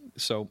to do.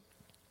 So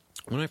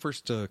when I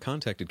first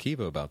contacted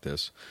Kiva about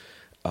this,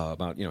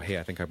 hey,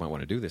 I think I might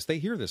want to do this, they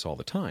hear this all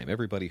the time.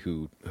 Everybody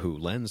who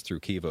lends through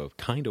Kiva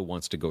kind of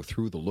wants to go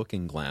through the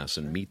looking glass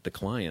and meet the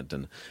client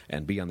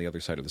and be on the other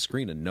side of the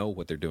screen and know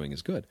what they're doing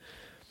is good.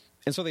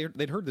 And so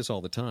they'd heard this all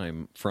the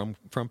time from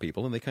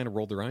people, and they kind of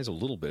rolled their eyes a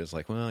little bit. It's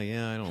like, well,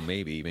 yeah, I don't know,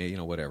 maybe,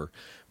 whatever.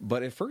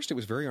 But at first, it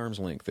was very arm's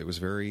length. It was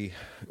very,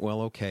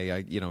 well,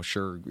 okay,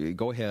 sure,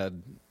 go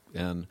ahead.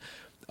 And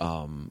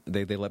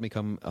they let me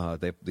come.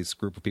 They have this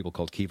group of people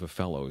called Kiva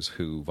Fellows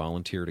who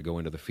volunteer to go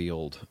into the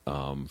field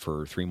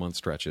for 3-month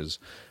stretches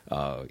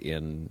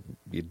in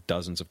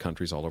dozens of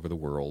countries all over the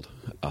world.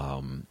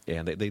 And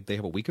they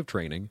have a week of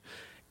training,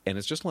 and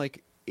it's just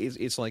like,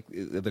 it's like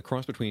the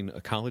cross between a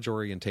college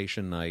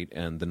orientation night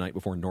and the night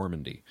before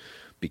Normandy,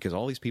 because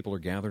all these people are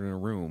gathered in a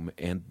room,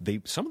 and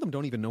some of them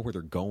don't even know where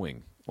they're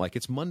going. Like,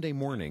 it's Monday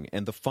morning,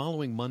 and the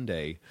following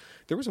Monday,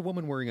 there was a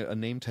woman wearing a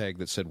name tag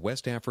that said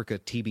West Africa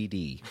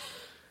TBD.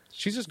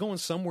 She's just going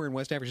somewhere in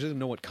West Africa. She doesn't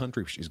know what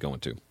country she's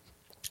going to.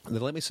 They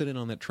let me sit in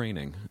on that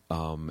training,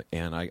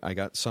 and I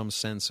got some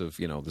sense of,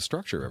 the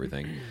structure of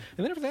everything.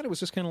 And then after that, it was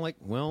just kind of like,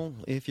 well,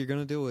 if you're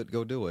going to do it,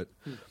 go do it.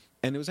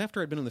 And it was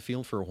after I'd been in the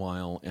field for a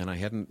while, and I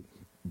hadn't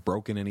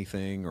broken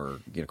anything or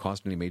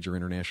caused any major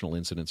international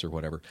incidents or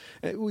whatever.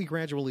 We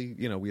gradually,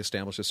 we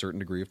established a certain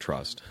degree of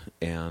trust.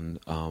 And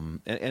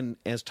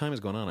as time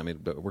has gone on, I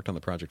worked on the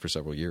project for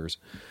several years.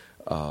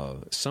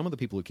 Some of the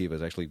people at Kiva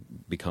has actually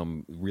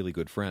become really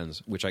good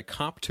friends, which I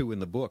cop to in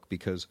the book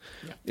because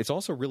it's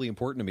also really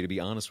important to me to be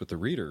honest with the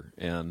reader.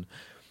 And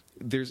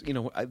there's,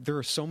 there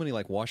are so many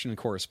like Washington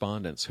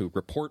correspondents who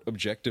report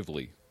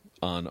objectively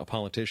on a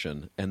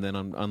politician, and then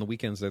on the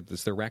weekends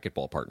it's their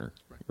racquetball partner,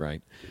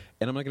 right?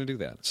 And I'm not going to do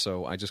that.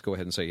 So I just go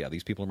ahead and say, yeah,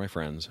 these people are my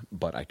friends,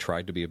 but I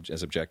tried to be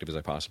as objective as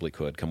I possibly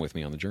could. Come with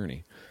me on the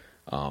journey.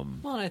 Well,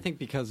 and I think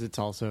because it's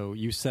also,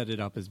 you set it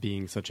up as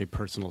being such a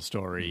personal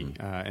story,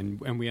 and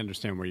we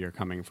understand where you're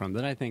coming from,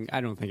 that I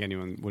don't think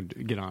anyone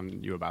would get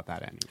on you about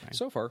that anyway.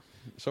 So far,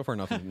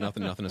 nothing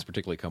has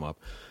particularly come up.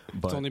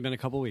 But it's only been a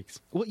couple weeks.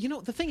 Well,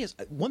 the thing is,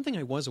 one thing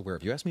I was aware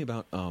of. You asked me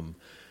about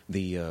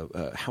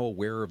how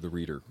aware of the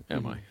reader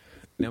am I.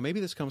 Now,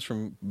 maybe this comes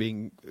from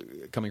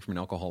coming from an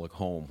alcoholic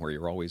home where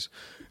you're always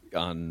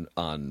you're on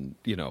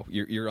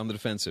the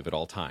defensive at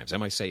all times.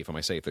 Am I safe?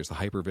 There's the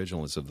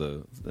hypervigilance of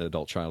the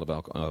adult child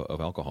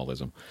of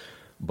alcoholism.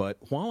 But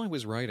while I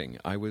was writing,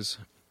 I was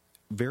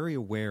very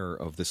aware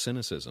of the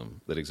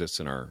cynicism that exists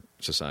in our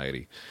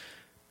society.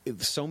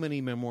 So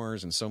many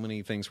memoirs and so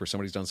many things where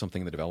somebody's done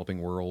something in the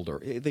developing world, or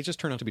they just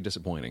turn out to be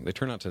disappointing. They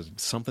turn out to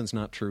something's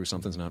not true,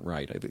 something's not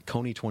right.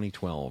 Coney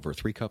 2012, or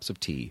 3 Cups of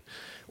Tea,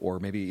 or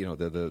maybe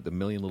the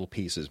Million Little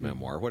Pieces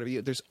memoir,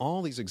 whatever. There's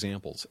all these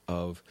examples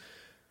of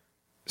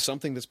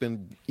something that's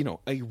been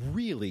a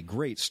really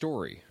great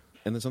story,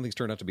 and then something's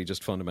turned out to be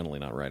just fundamentally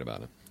not right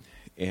about it.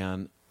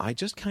 And I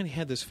just kind of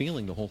had this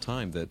feeling the whole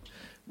time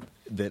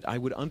that I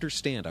would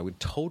understand, I would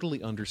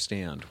totally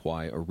understand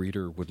why a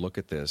reader would look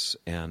at this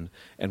and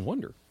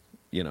wonder,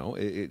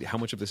 how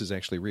much of this is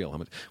actually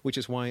real. Which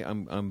is why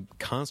I'm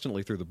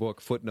constantly through the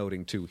book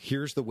footnoting to,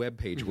 here's the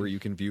webpage where you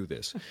can view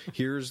this.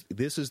 Here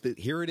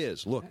it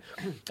is. Look,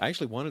 I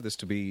actually wanted this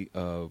to be,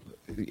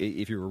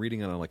 if you were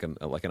reading it on like an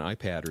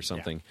iPad or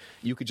something,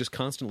 you could just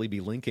constantly be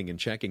linking and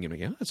checking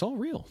and it's all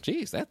real.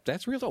 Geez,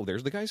 that's real. Oh,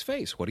 there's the guy's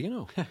face. What do you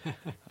know?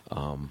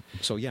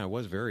 So yeah, I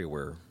was very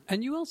aware.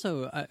 And you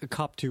also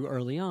copped to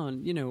early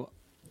on,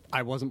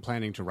 I wasn't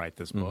planning to write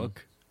this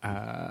book.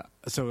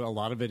 So a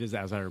lot of it is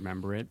as I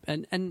remember it.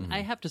 And I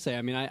have to say,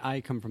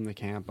 I come from the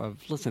camp of,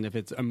 listen, if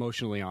it's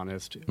emotionally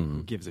honest,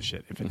 who gives a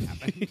shit if it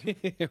happened?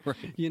 Right.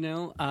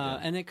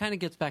 And it kind of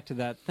gets back to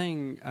that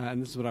thing,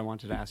 and this is what I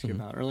wanted to ask you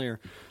about earlier,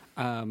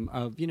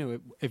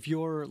 if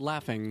you're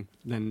laughing,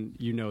 then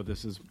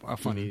this is a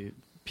funny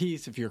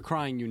piece. If you're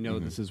crying,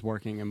 this is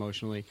working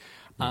emotionally.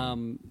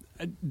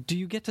 Do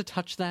you get to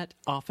touch that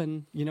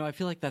often? I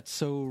feel like that's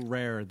so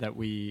rare that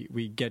we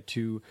get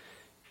to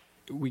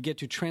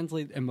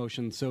translate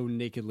emotion so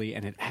nakedly,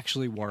 and it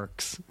actually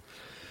works.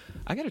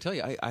 I got to tell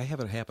you, I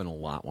have it happen a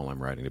lot while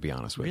I'm writing, to be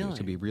honest with you.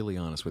 To be really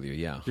honest with you,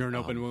 yeah. You're an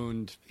open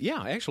wound.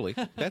 Yeah, actually,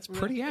 that's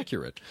pretty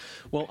accurate.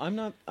 Well, I'm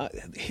not...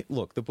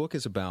 look, the book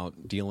is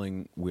about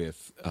dealing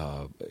with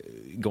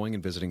going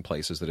and visiting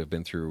places that have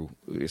been through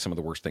some of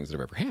the worst things that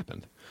have ever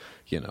happened,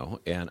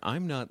 and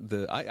I'm not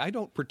I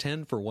don't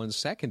pretend for 1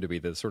 second to be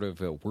the sort of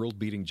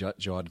world-beating,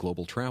 jawed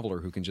global traveler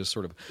who can just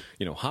sort of,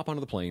 hop onto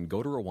the plane,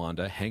 go to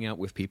Rwanda, hang out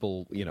with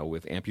people,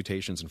 with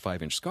amputations and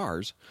 5-inch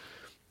scars,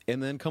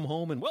 and then come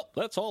home and,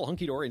 that's all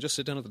hunky-dory, and just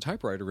sit down at the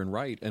typewriter and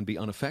write and be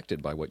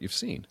unaffected by what you've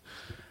seen.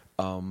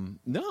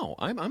 No,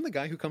 I'm the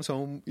guy who comes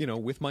home,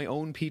 with my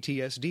own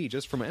PTSD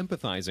just from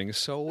empathizing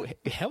so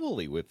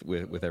heavily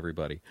with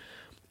everybody.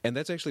 And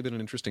that's actually been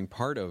an interesting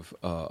part of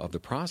the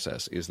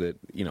process, is that,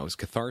 it's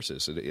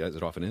catharsis, as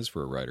it often is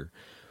for a writer.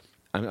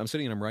 I'm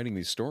sitting and I'm writing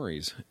these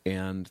stories,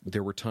 and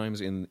there were times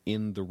in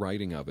the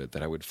writing of it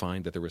that I would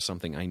find that there was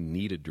something I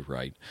needed to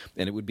write,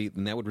 and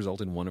that would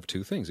result in one of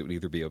two things. It would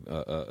either be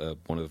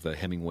one of the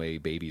Hemingway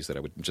babies that I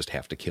would just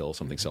have to kill,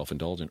 something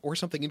self-indulgent, or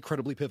something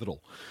incredibly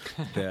pivotal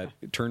that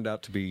turned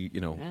out to be,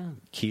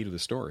 key to the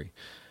story.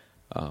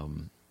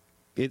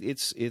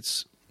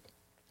 It's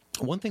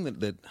one thing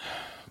that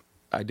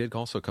I did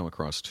also come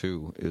across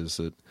too is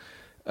that.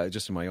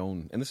 Just in my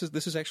own, and this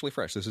is actually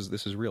fresh. This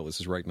is real.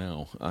 This is right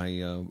now.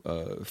 I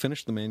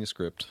finished the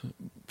manuscript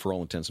for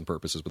all intents and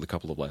purposes with a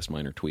couple of last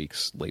minor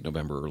tweaks, late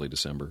November, early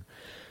December.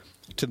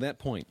 To that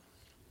point,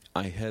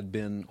 I had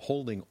been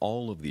holding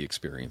all of the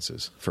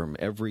experiences from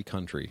every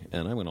country,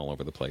 and I went all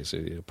over the place,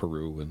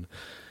 Peru and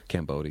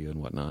Cambodia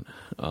and whatnot.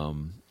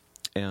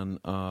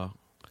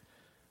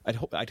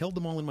 I'd held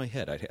them all in my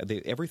head.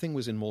 Everything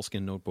was in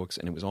Moleskine notebooks,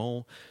 and it was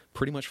all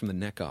pretty much from the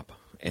neck up.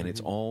 And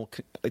it's all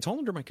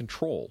under my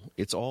control.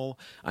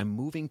 I'm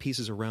moving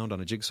pieces around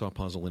on a jigsaw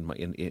puzzle in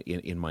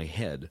my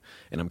head,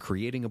 and I'm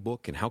creating a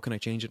book. And how can I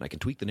change it? And I can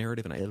tweak the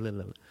narrative, and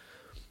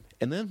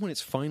then when it's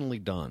finally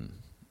done,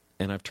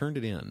 and I've turned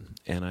it in,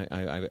 and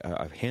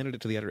I've handed it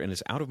to the editor, and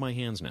it's out of my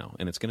hands now,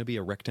 and it's going to be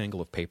a rectangle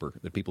of paper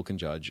that people can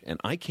judge, and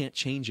I can't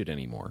change it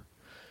anymore.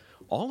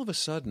 All of a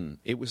sudden,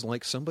 it was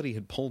like somebody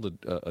had pulled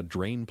a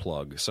drain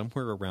plug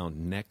somewhere around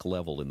neck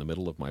level in the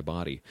middle of my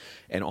body,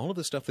 and all of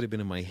the stuff that had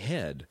been in my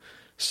head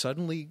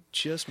suddenly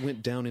just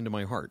went down into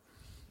my heart.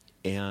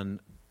 And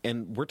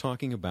we're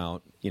talking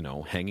about,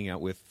 hanging out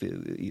with,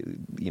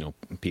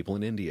 people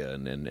in India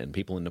and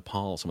people in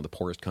Nepal, some of the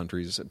poorest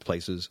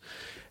places,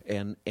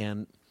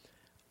 and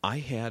I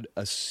had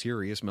a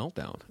serious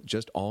meltdown.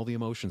 Just all the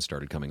emotions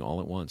started coming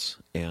all at once,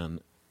 and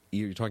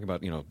you're talking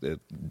about,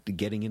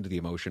 getting into the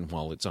emotion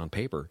while it's on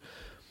paper.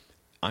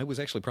 I was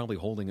actually probably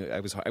I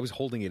was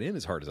holding it in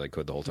as hard as I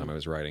could the whole time I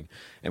was writing.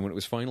 And when it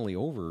was finally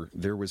over,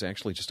 there was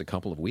actually just a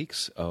couple of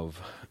weeks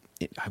of,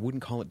 I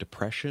wouldn't call it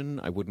depression.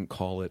 I wouldn't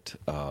call it,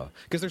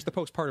 because there's the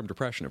postpartum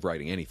depression of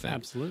writing anything.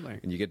 Absolutely.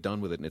 And you get done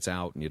with it and it's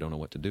out and you don't know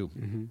what to do.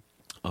 Mm-hmm.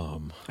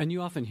 And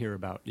you often hear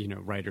about,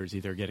 writers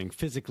either getting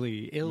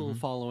physically ill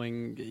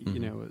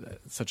following,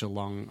 such a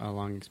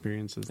long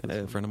experience as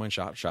this. A friend of mine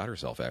shot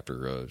herself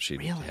after she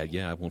had,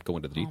 I won't go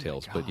into the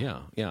details, but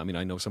yeah. I mean,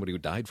 I know somebody who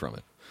died from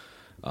it.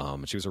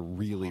 She was a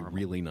really,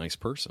 really nice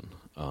person,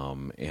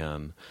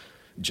 and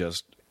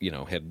just,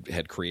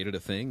 had created a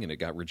thing and it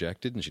got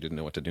rejected and she didn't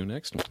know what to do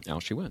next. And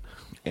out she went.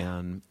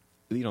 And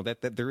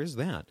that there is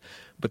that,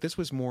 but this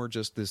was more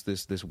just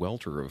this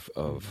welter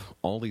of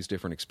all these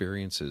different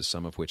experiences,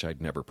 some of which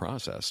I'd never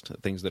processed,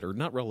 things that are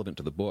not relevant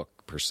to the book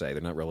per se.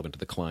 They're not relevant to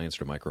the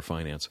clients or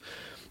microfinance,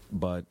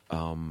 but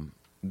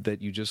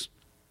that you just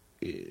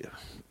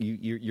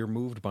you're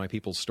moved by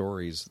people's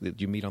stories that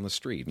you meet on the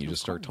street and you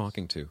just start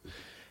talking to.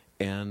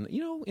 And,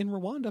 in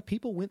Rwanda,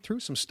 people went through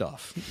some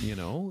stuff,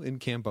 in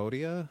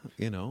Cambodia,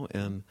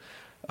 and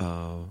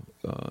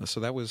So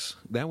that was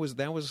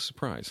a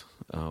surprise.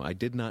 I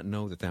did not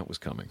know that was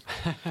coming,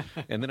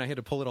 and then I had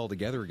to pull it all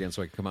together again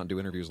so I could come out and do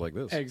interviews like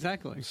this.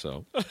 Exactly.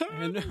 So,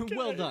 and,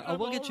 well done. Oh,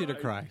 we'll get you to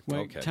cry.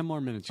 Wait, Okay. 10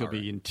 more minutes, you'll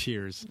be in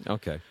tears.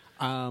 Okay.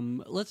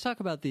 Let's talk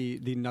about the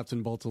nuts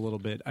and bolts a little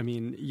bit. I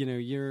mean,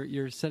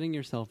 you're setting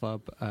yourself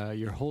up.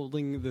 You're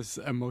holding this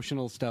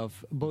emotional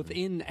stuff both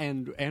in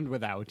and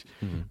without.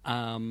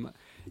 Mm-hmm.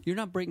 You're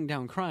not breaking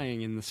down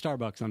crying in the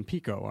Starbucks on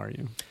Pico, are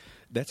you?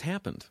 That's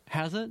happened.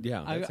 Has it?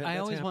 Yeah, I that's always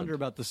happened. wonder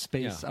about the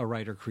space a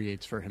writer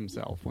creates for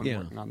himself when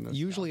working on this.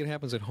 Usually it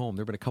happens at home.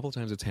 There have been a couple of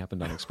times it's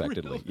happened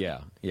unexpectedly.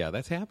 Really? Yeah,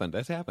 that's happened.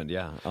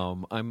 Yeah.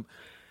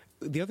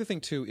 The other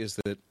thing too is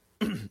that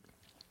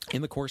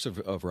in the course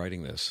of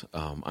writing this,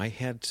 I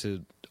had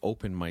to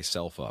open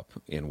myself up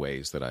in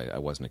ways that I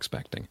wasn't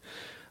expecting.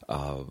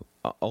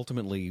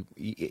 Ultimately,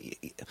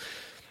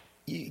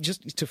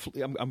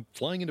 I'm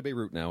flying into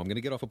Beirut now. I'm going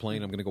to get off a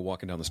plane. I'm going to go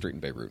walking down the street in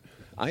Beirut.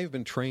 I have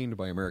been trained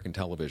by American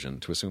television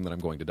to assume that I'm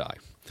going to die.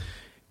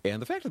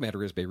 And the fact of the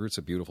matter is, Beirut's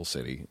a beautiful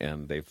city,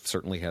 and they've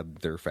certainly had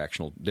their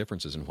factional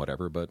differences and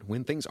whatever, but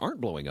when things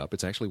aren't blowing up,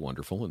 it's actually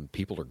wonderful, and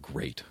people are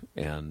great,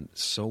 and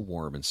so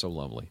warm and so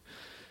lovely.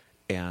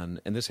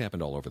 And this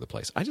happened all over the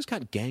place. I just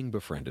got gang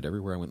befriended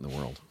everywhere I went in the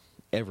world.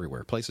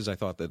 Everywhere. Places I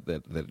thought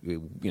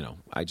that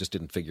I just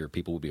didn't figure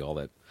people would be all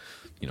that,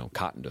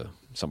 cotton to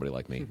somebody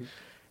like me. Mm-hmm.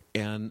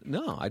 And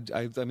no,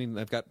 I mean,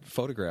 I've got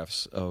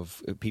photographs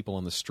of people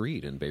on the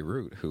street in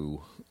Beirut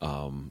who,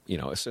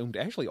 assumed,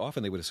 actually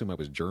often they would assume I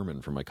was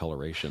German from my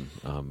coloration,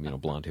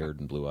 blonde-haired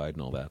and blue-eyed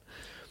and all that.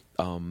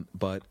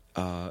 But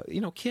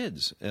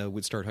kids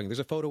would start hugging. There's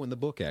a photo in the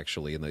book,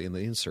 actually, in the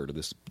insert of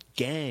this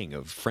gang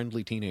of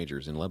friendly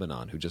teenagers in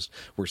Lebanon who just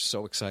were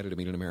so excited to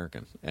meet an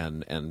American.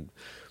 And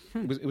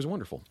it was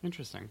wonderful.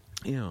 Interesting.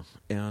 Yeah.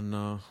 And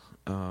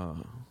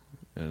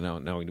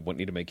now we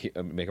need to make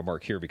a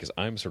mark here because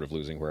I'm sort of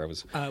losing where I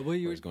was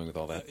going with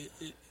all that.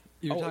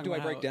 Do I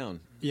break down?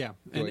 Yeah,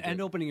 and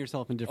opening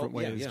yourself in different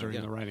ways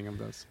during the writing of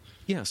this.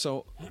 Yeah,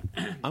 so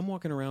I'm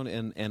walking around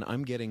and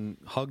I'm getting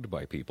hugged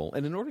by people.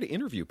 And in order to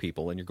interview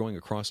people, and you're going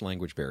across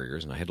language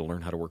barriers, and I had to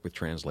learn how to work with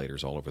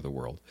translators all over the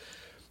world.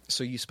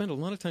 So you spend a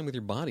lot of time with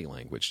your body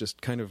language,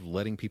 just kind of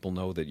letting people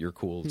know that you're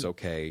cool, it's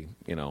okay,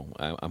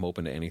 I'm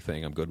open to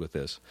anything, I'm good with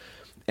this.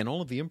 And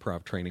all of the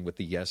improv training with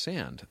the yes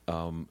and.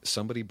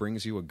 Somebody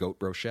brings you a goat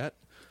brochette,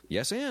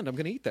 yes and, I'm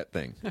going to eat that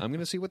thing. I'm going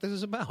to see what this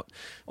is about.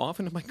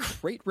 Often to my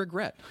great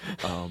regret.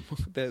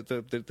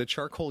 The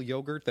charcoal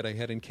yogurt that I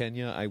had in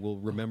Kenya, I will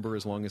remember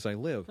as long as I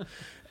live.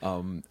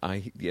 As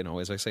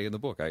I say in the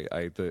book,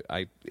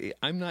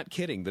 I'm not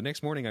kidding. The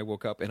next morning I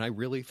woke up and I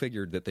really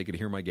figured that they could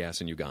hear my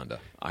gas in Uganda.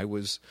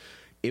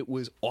 It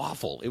was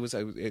awful.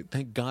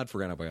 Thank God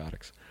for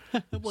antibiotics.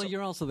 Well,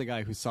 you're also the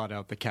guy who sought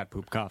out the cat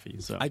poop coffee.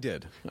 So I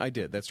did.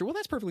 That's true. Well,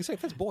 that's perfectly safe.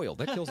 That's boiled.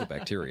 That kills the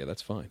bacteria.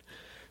 That's fine.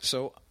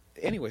 So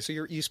anyway, so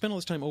you spend all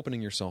this time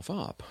opening yourself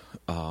up,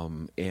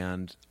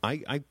 and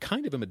I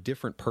kind of am a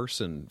different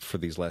person for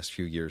these last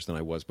few years than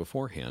I was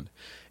beforehand,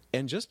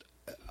 and just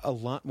a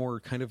lot more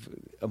kind of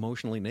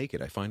emotionally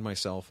naked. I find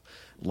myself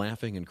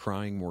laughing and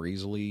crying more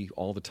easily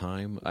all the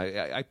time.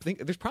 I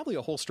think there's probably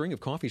a whole string of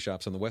coffee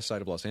shops on the west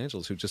side of Los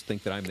Angeles who just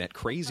think that I'm that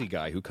crazy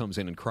guy who comes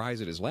in and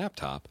cries at his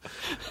laptop.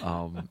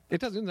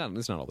 It's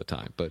not all the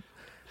time, but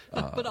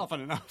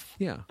often enough.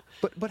 Yeah.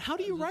 But how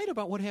do you write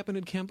about what happened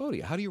in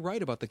Cambodia? How do you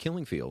write about the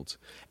killing fields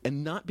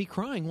and not be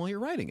crying while you're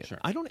writing it? Sure.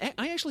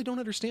 I actually don't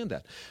understand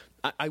that.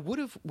 I would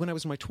have, when I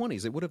was in my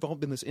 20s, it would have all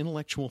been this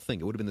intellectual thing.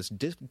 It would have been this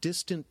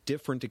distant,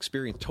 different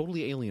experience,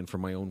 totally alien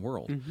from my own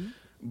world. Mm-hmm.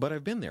 But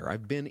I've been there.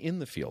 I've been in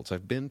the fields.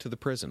 I've been to the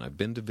prison. I've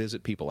been to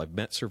visit people. I've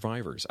met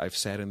survivors. I've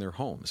sat in their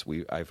homes.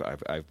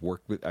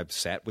 I've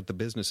sat with the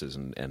businesses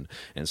and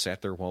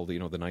sat there while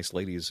the nice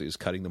lady is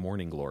cutting the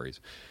morning glories.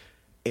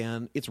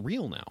 And it's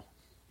real now.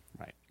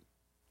 Right.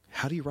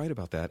 How do you write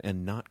about that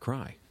and not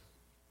cry?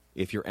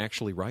 If you're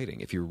actually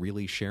writing, if you're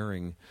really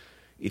sharing,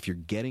 if you're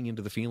getting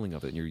into the feeling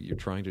of it, and you're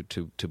trying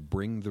to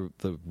bring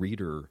the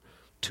reader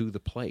to the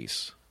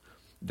place.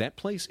 That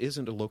place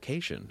isn't a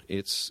location.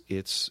 It's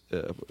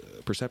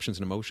perceptions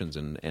and emotions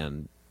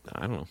and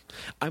I don't know.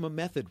 I'm a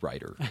method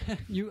writer.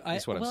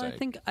 That's what I'm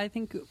saying. I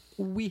think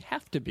we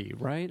have to be,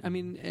 right? I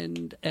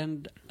mean,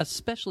 and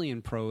especially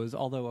in prose,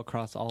 although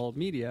across all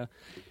media,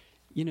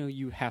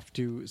 you have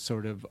to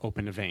sort of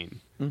open a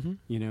vein.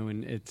 Mm-hmm.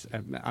 And it's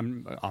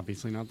I'm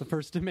obviously not the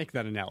first to make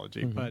that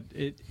analogy, mm-hmm. but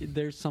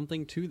there's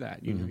something to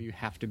that. You know, you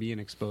have to be an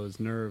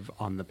exposed nerve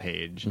on the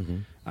page,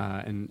 mm-hmm.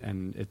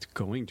 And it's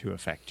going to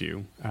affect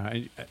you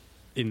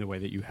in the way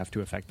that you have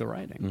to affect the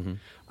writing.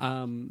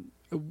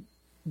 Mm-hmm.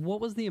 What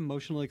was the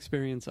emotional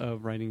experience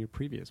of writing your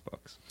previous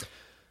books?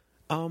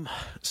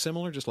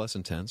 Similar, just less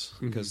intense.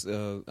 Because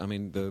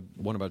the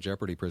one about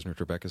Jeopardy, Prisoner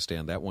to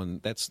Uzbekistan,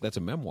 that's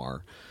a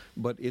memoir,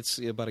 but it's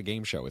about a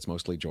game show. It's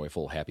mostly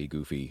joyful, happy,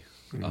 goofy,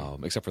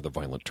 except for the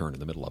violent turn in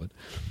the middle of it.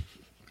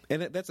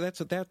 And that's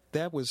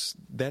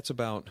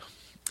about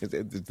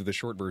the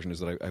short version is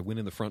that I went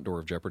in the front door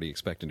of Jeopardy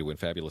expecting to win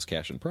fabulous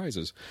cash and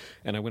prizes,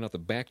 and I went out the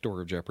back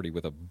door of Jeopardy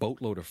with a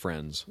boatload of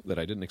friends that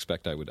I didn't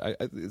expect I would.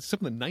 Some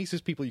of the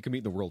nicest people you can meet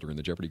in the world are in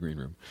the Jeopardy green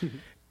room,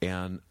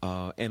 and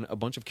a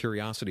bunch of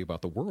curiosity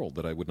about the world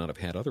that I would not have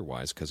had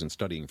otherwise, because in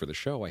studying for the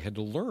show I had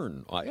to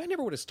learn. I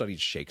never would have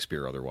studied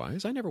Shakespeare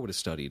otherwise. I never would have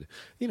studied,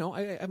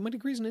 my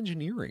degree's in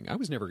engineering. I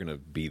was never going to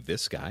be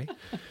this guy.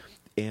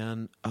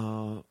 And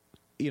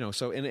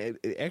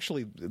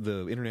actually,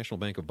 the International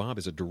Bank of Bob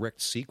is a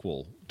direct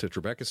sequel to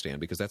Trebekistan,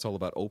 because that's all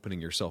about opening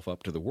yourself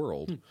up to the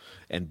world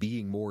and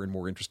being more and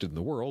more interested in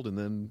the world. And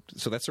then,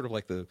 so that's sort of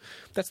like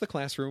that's the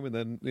classroom, and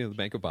then the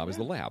Bank of Bob is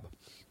the lab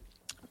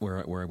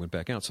where I went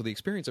back out. So the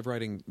experience of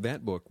writing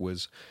that book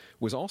was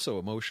also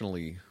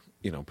emotionally,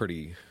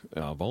 pretty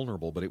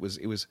vulnerable, but it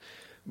was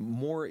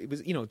more,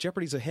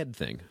 Jeopardy's a head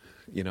thing.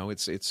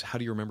 It's how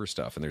do you remember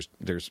stuff, and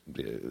there's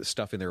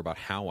stuff in there about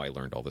how I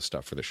learned all this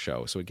stuff for the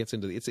show. So it gets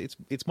into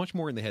it's much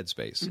more in the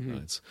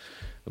headspace. It's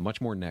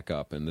much more neck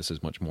up, and this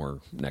is much more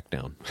neck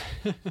down.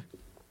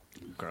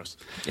 Gross.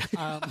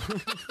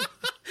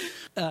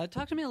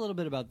 Talk to me a little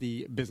bit about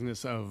the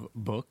business of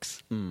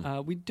books.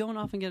 We don't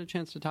often get a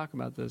chance to talk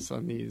about this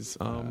on these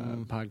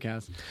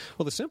podcasts.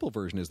 Well, the simple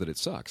version is that it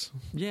sucks.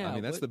 Yeah, I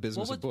mean, that's the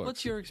business of books.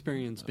 What's your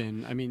experience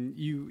been? I mean,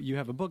 you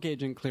have a book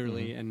agent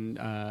clearly, and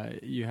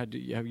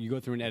you go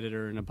through an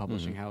editor in a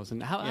publishing house.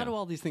 And how do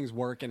all these things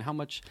work? And how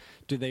much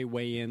do they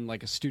weigh in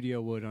like a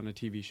studio would on a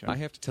TV show? I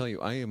have to tell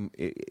you, I am.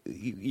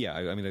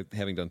 I mean,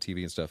 having done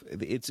TV and stuff,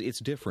 it's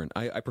different.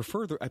 I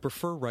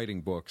prefer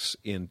writing books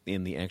in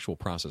the actual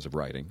process of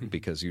writing,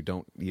 because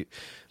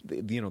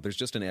there's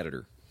just an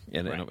editor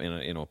and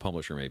a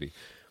publisher maybe.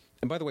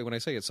 And by the way, when I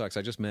say it sucks,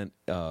 I just meant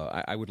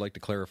I would like to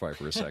clarify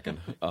for a second.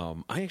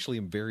 I actually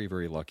am very,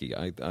 very lucky.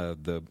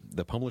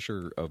 The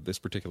publisher of this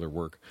particular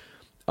work,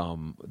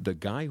 the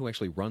guy who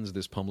actually runs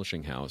this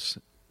publishing house,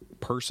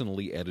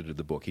 personally edited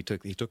the book. He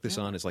took this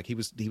on as like he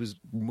was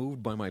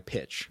moved by my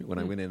pitch when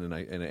I went in,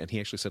 and he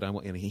actually said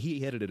and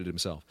he edited it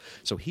himself.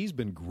 So he's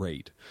been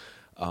great.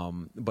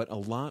 But a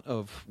lot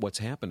of what's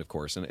happened, of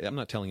course, and I'm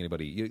not telling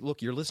anybody,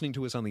 look, you're listening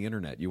to us on the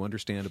internet. You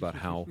understand about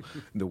how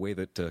the way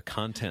that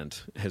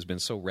content has been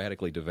so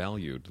radically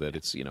devalued that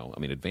it's,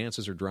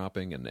 advances are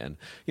dropping, and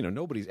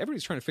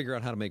everybody's trying to figure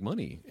out how to make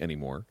money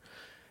anymore.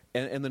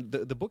 And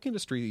the book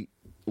industry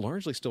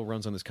largely still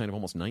runs on this kind of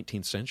almost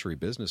 19th century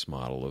business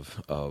model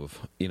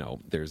of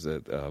there's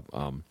a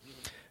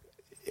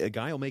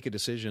guy will make a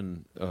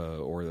decision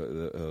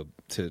to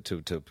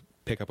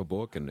pick up a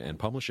book and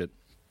publish it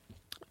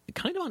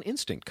kind of on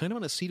instinct, kind of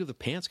on a seat of the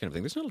pants kind of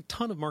thing. There's not a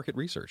ton of market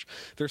research.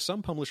 There's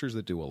some publishers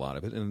that do a lot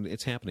of it, and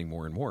it's happening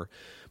more and more.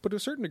 But to a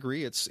certain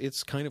degree,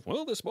 it's kind of,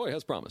 well, this boy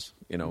has promise,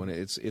 and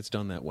it's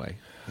done that way.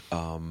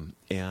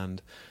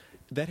 And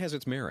that has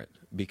its merit,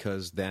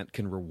 because that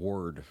can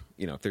reward,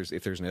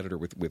 if there's an editor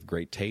with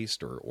great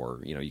taste,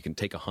 or you can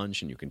take a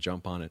hunch and you can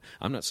jump on it.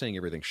 I'm not saying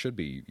everything should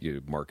be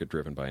market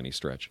driven by any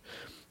stretch,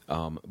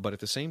 but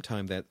at the same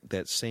time,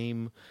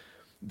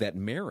 that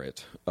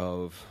merit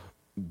of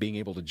being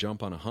able to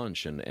jump on a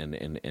hunch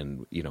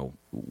and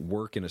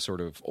work in a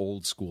sort of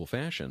old school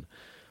fashion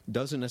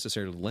doesn't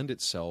necessarily lend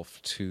itself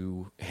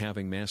to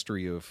having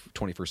mastery of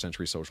 21st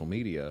century social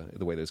media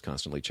the way that it's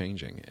constantly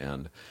changing.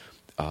 And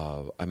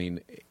I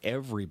mean,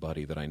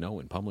 everybody that I know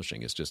in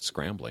publishing is just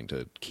scrambling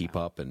to keep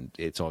up, and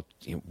it's all,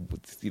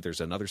 there's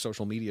another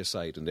social media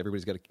site, and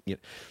everybody's got to,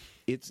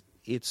 it's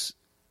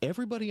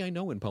everybody I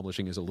know in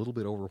publishing is a little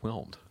bit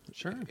overwhelmed.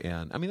 Sure.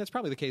 And I mean, that's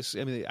probably the case.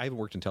 I mean, I haven't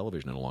worked in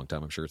television in a long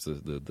time. I'm sure it's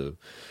the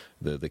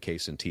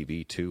case in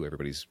TV too.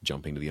 Everybody's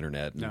jumping to the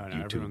internet and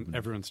YouTube.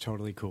 Everyone's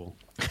totally cool.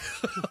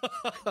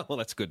 Well,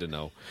 that's good to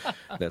know.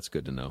 That's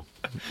good to know.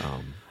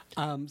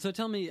 So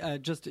tell me,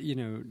 just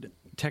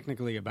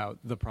technically about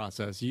the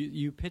process.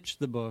 You pitch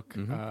the book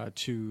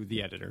to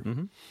the editor,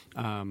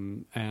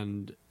 and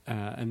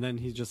then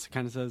he just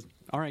kind of says,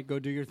 "All right, go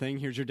do your thing.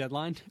 Here's your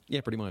deadline."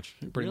 Yeah, pretty much.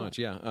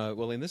 Yeah.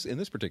 Well, in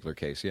this particular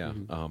case, yeah.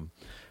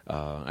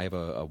 I have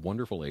a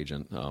wonderful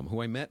agent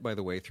who I met, by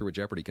the way, through a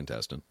Jeopardy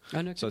contestant.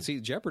 Okay. So see,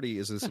 Jeopardy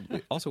is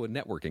also a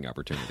networking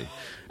opportunity.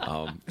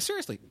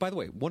 Seriously, by the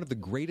way, one of the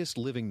greatest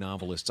living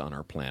novelists on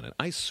our planet.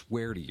 I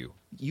swear to you,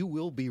 you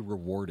will be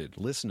rewarded.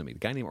 Listen to me. The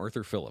guy named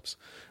Arthur Phillips.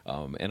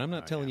 And I'm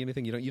not telling you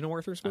anything. You know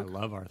Arthur's book? I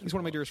love Arthur. He's one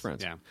of my dearest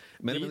friends. Yeah.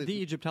 The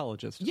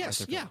Egyptologist.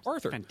 Yes,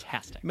 Arthur.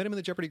 Fantastic. Met him in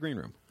the Jeopardy green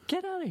room.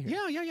 Get out of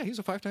here. Yeah. He's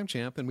a 5-time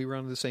champ, and we were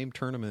on the same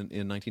tournament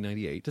in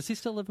 1998. Does he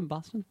still live in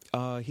Boston?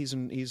 He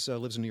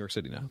lives in New York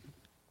City now.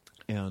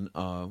 And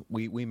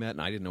we met,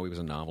 and I didn't know he was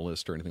a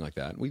novelist or anything like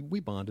that. We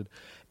bonded.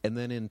 And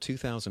then in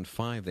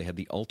 2005, they had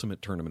the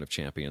Ultimate Tournament of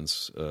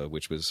Champions,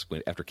 which was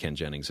after Ken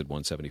Jennings had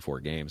won 74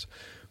 games.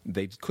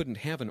 They couldn't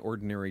have an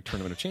ordinary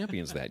Tournament of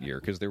Champions that year,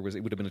 because it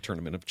would have been a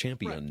Tournament of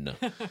Champion.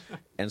 Right.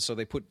 And so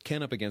they put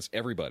Ken up against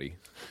everybody.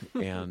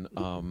 And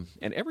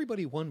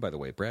everybody won, by the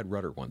way. Brad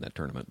Rutter won that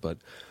tournament. But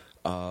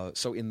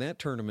so in that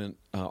tournament,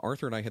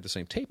 Arthur and I had the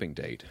same taping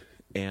date.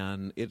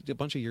 And a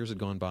bunch of years had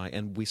gone by,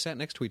 and we sat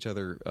next to each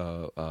other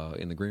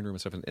in the green room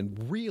and stuff,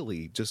 and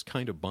really just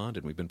kind of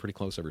bonded. We've been pretty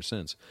close ever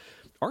since.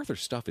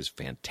 Arthur's stuff is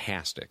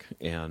fantastic,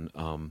 and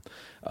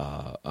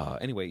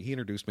anyway, he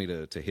introduced me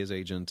to his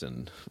agent,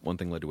 and one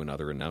thing led to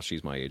another, and now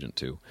she's my agent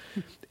too.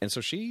 And so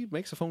she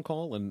makes a phone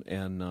call,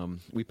 and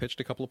we pitched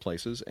a couple of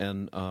places,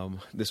 and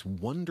this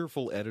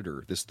wonderful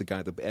editor,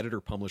 the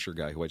editor-publisher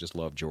guy who I just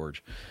love,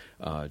 George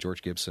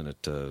Gibson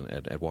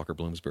at Walker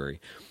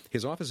Bloomsbury.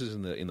 His office is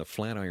in the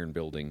Flatiron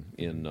Building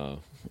in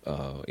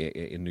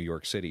New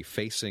York City,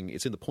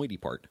 it's in the pointy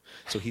part.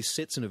 So he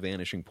sits in a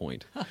vanishing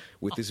point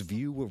with this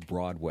view of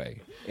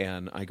Broadway.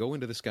 And I go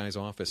into this guy's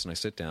office and I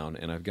sit down,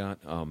 and I've got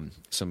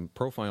some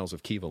profiles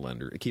of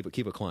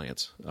Kiva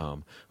clients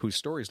whose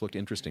stories looked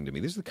interesting to me.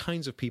 These are the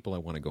kinds of people I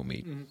want to go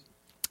meet. Mm-hmm.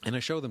 And I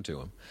show them to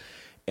him.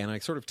 And I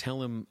sort of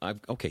tell him,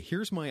 okay,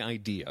 here's my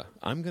idea.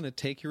 I'm going to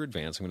take your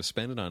advance. I'm going to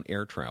spend it on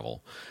air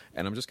travel.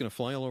 And I'm just going to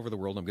fly all over the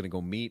world. I'm going to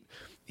go meet.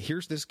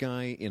 Here's this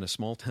guy in a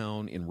small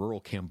town in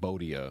rural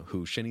Cambodia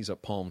who shinnies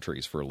up palm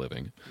trees for a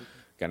living.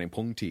 A guy named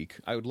Pung Tik.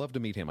 I would love to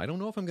meet him. I don't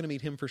know if I'm going to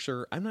meet him for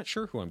sure. I'm not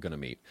sure who I'm going to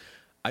meet.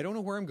 I don't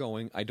know where I'm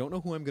going. I don't know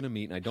who I'm going to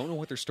meet. And I don't know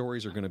what their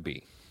stories are going to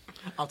be.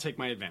 I'll take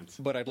my advance.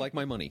 But I'd like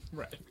my money.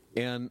 Right.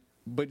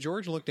 But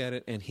George looked at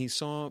it, and he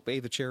saw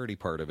the charity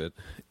part of it,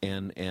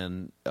 and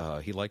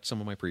he liked some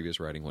of my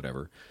previous writing,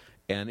 whatever.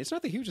 And it's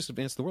not the hugest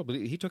advance in the world, but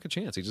he took a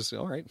chance. He just said,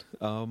 all right,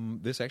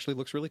 this actually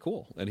looks really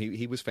cool. And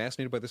he was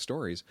fascinated by the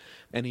stories.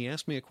 And he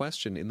asked me a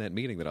question in that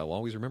meeting that I'll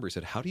always remember. He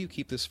said, how do you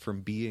keep this from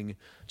being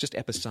just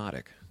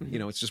episodic?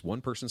 Mm-hmm. It's just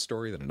one person's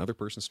story, then another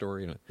person's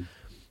story.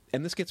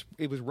 And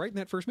it was right in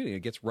that first meeting.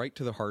 It gets right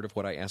to the heart of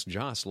what I asked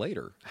Joss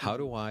later. How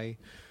do I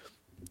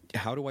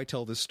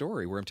tell this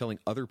story where I'm telling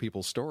other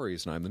people's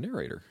stories and I'm the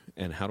narrator?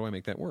 And how do I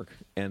make that work?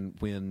 And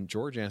when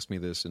George asked me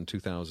this in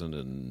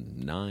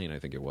 2009, I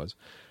think it was,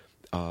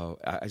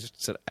 I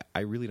just said, I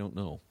really don't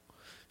know.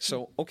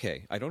 So,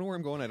 okay, I don't know where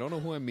I'm going. I don't know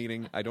who I'm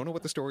meeting. I don't know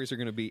what the stories are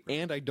going to be.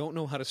 And I don't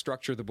know how to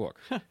structure the book.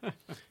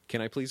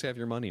 Can I please have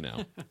your money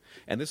now?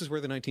 And this is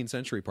where the 19th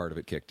century part of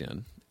it kicked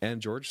in.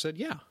 And George said,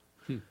 yeah.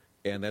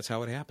 And that's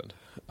how it happened.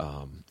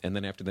 And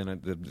then after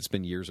then, it's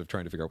been years of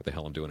trying to figure out what the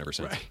hell I'm doing ever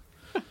since.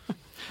 Right.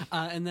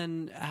 And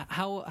then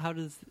how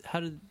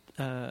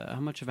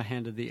much of a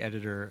hand did the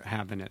editor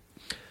have in it?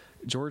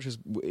 George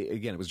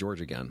it was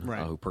George again,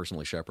 right. Who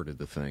personally shepherded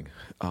the thing.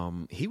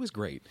 He was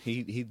great.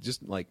 He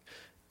just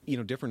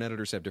different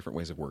editors have different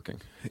ways of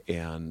working,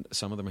 and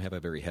some of them have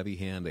a very heavy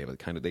hand. They have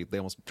they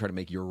almost try to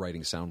make your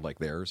writing sound like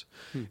theirs,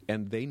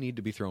 and they need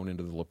to be thrown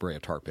into the La Brea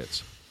tar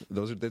pits.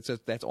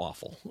 That's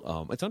awful.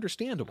 It's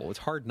understandable. It's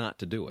hard not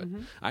to do it.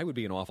 Mm-hmm. I would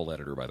be an awful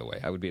editor, by the way.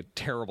 I would be a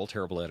terrible,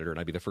 terrible editor, and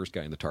I'd be the first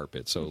guy in the tar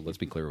pit. So let's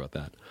be clear about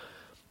that.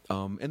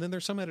 And then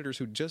there's some editors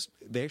who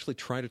they actually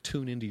try to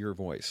tune into your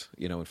voice,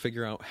 and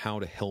figure out how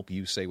to help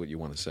you say what you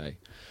want to say.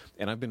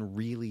 And I've been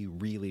really,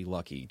 really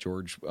lucky.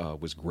 George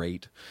was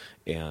great,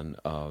 and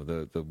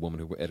the woman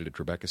who edited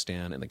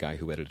Trebekistan, and the guy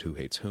who edited Who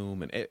Hates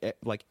Whom, and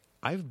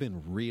I've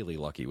been really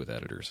lucky with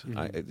editors.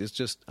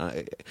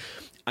 Mm-hmm.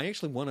 I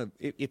actually want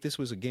to. If this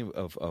was a game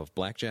of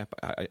blackjack,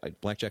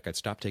 I'd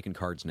stop taking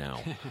cards now.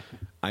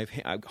 I've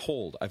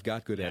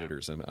got good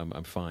editors.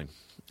 I'm fine.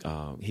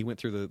 He went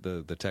through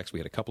the text. We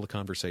had a couple of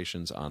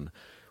conversations on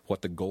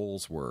what the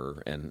goals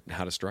were and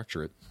how to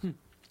structure it.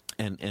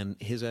 And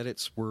his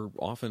edits were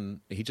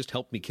often, he just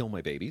helped me kill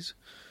my babies,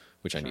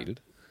 which I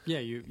needed. Yeah,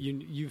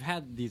 you've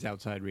had these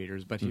outside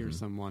readers, but here's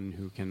someone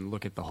who can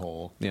look at the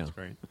whole. That's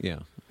great. Yeah,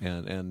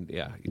 and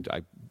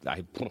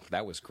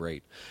that was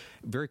great.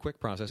 Very quick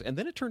process, and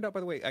then it turned out.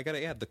 By the way, I got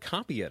to add, the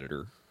copy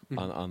editor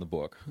on the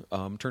book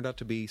turned out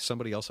to be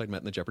somebody else I'd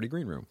met in the Jeopardy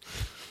green room.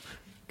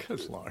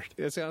 Good Lord.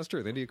 It sounds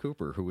true. India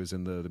Cooper, who was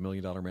in the $1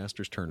 Million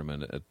Masters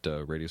tournament at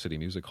Radio City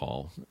Music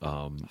Hall,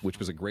 which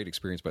was a great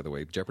experience, by the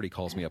way. Jeopardy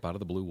calls me up out of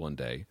the blue one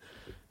day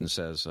and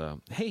says,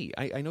 hey,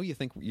 I know you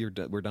think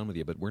we're done with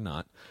you, but we're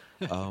not.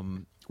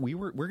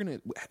 We're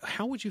going to,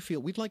 how would you feel?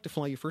 We'd like to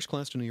fly you first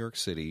class to New York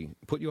City,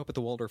 put you up at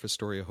the Waldorf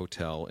Astoria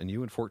Hotel, and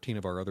you and 14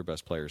 of our other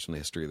best players from the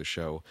history of the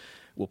show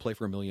will play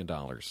for $1 million.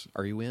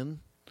 Are you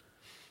in?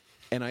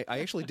 And I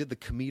actually did the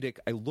comedic,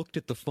 I looked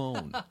at the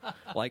phone.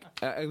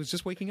 I was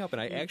just waking up,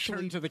 and I actually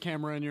turned to the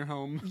camera in your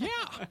home. Yeah.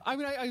 I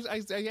mean,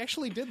 I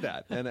actually did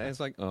that. And I was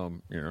like,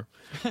 yeah.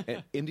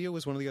 And India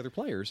was one of the other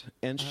players,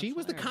 and she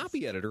was the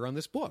copy editor on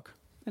this book.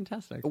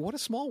 Fantastic. What a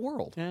small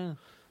world. Yeah.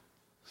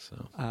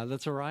 So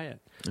that's a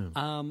riot.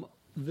 Yeah.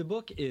 The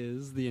book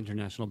is The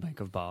International Bank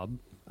of Bob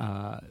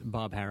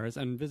Harris,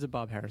 and visit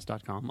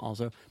bobharris.com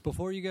also.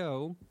 Before you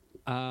go,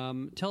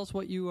 tell us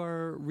what you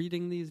are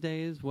reading these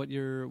days, what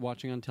you're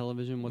watching on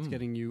television, what's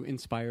getting you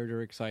inspired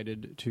or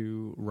excited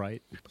to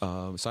write.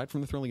 Aside from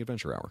the Thrilling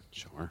Adventure Hour.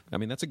 Sure. I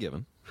mean, that's a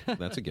given.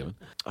 That's a given.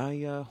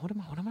 What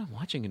am I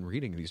watching and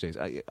reading these days?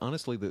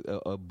 Honestly,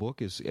 a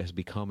book has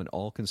become an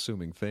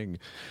all-consuming thing.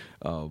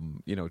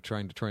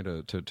 Trying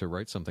to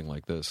write something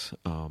like this.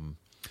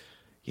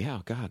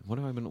 Yeah, God, what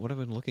have I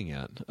been looking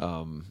at?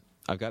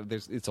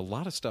 It's a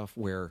lot of stuff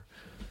where.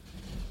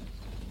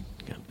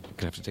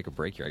 gonna have to take a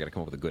break here. I got to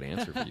come up with a good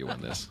answer for you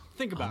on this.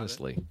 Think about it.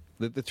 honestly.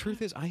 The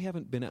truth is, I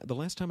haven't been. The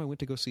last time I went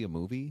to go see a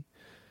movie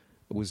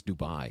was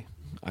Dubai.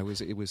 It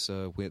was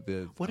with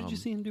the. What did you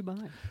see in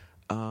Dubai?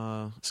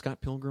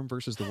 Scott Pilgrim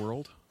versus the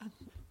World.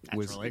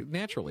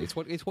 Naturally,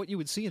 it's what you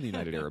would see in the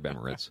United Arab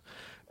Emirates.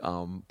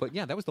 But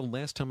yeah, that was the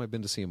last time I've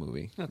been to see a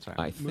movie. That's right.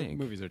 I think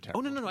Movies are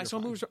terrible. Oh no! I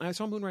saw fine. I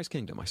saw Moonrise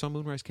Kingdom.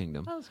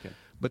 Oh, that's good.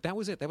 But that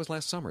was it. That was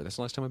last summer. That's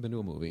the last time I've been to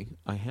a movie.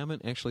 I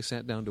haven't actually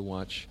sat down to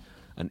watch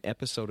an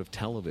episode of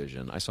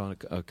television. I saw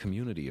a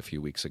Community a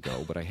few weeks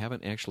ago, but I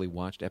haven't actually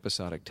watched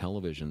episodic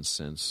television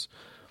since.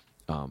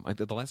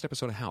 The last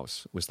episode of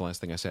House was the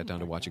last thing I sat down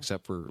to watch,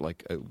 except for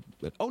like.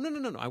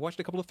 No! I watched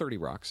a couple of 30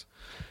 Rocks,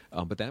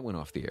 but that went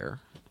off the air.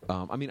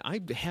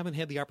 I haven't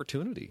had the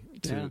opportunity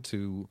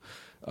to.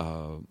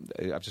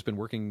 I've just been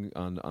working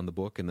on the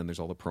book, and then there's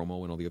all the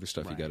promo and all the other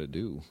stuff you got to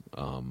do.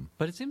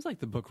 But it seems like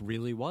the book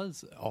really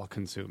was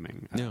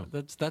all-consuming. Yeah.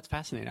 That's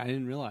fascinating. I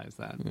didn't realize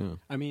that. Yeah.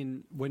 I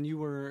mean, when you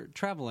were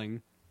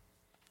traveling,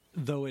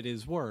 though it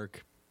is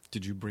work,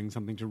 did you bring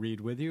something to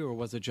read with you, or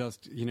was it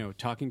just,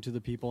 talking to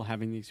the people,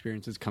 having the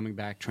experiences, coming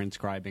back,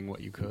 transcribing what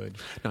you could?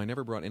 No, I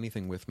never brought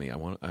anything with me.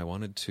 I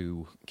wanted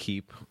to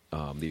keep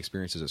the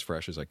experiences as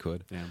fresh as I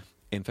could. Yeah.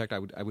 In fact, I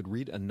would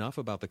read enough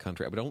about the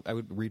country. I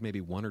would read maybe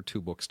 1 or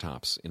 2 books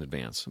tops in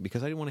advance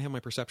because I didn't want to have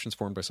my perceptions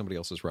formed by somebody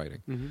else's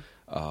writing.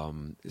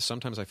 Mm-hmm.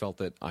 Sometimes I felt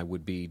that I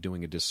would be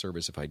doing a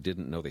disservice if I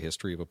didn't know the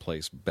history of a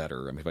place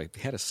better. I mean, if I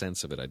had a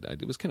sense of it,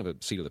 it was kind of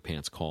a seat of the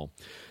pants call.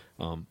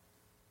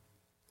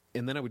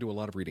 And then I would do a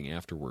lot of reading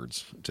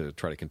afterwards to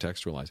try to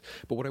contextualize.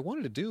 But what I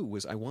wanted to do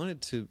was I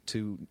wanted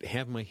to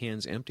have my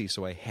hands empty,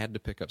 so I had to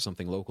pick up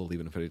something local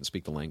even if I didn't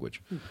speak the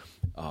language.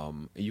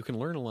 You can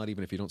learn a lot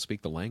even if you don't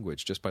speak the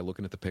language just by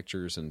looking at the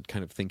pictures and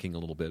kind of thinking a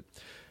little bit.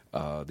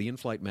 The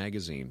In-Flight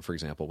magazine, for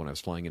example, when I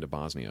was flying into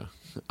Bosnia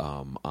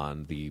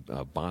on the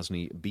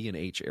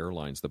B&H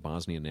Airlines, the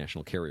Bosnian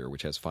national carrier,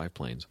 which has 5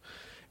 planes,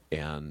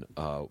 and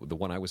the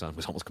one I was on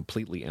was almost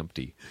completely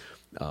empty.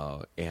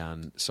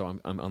 And so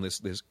I'm on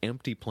this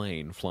empty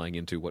plane flying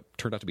into what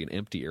turned out to be an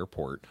empty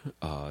airport.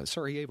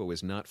 Sarajevo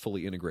is not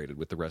fully integrated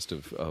with the rest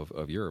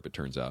of Europe, it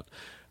turns out.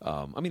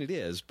 It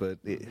is, but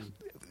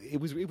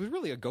it was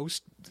really a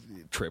ghost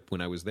trip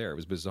when I was there. It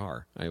was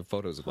bizarre. I have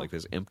photos of like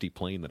this empty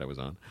plane that I was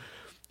on.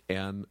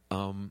 And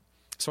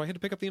so I had to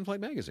pick up the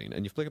In-Flight magazine.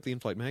 And you pick up the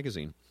In-Flight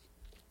magazine,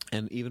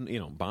 and even,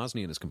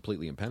 Bosnian is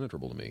completely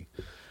impenetrable to me.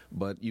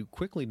 But you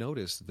quickly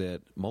notice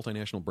that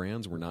multinational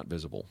brands were not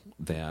visible,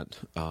 that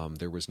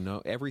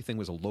everything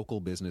was a local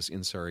business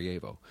in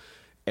Sarajevo.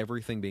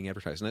 Everything being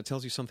advertised. And that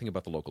tells you something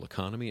about the local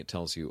economy. It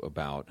tells you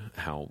about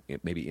how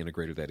maybe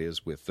integrated that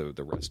is with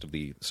the rest of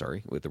the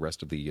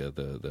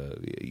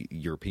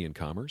European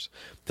commerce.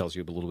 It tells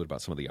you a little bit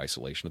about some of the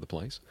isolation of the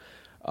place.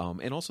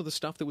 And also the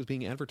stuff that was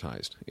being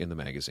advertised in the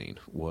magazine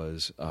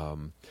was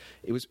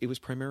it was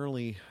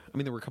primarily,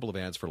 there were a couple of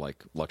ads for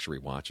like luxury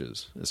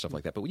watches and stuff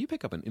like that. But when you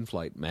pick up an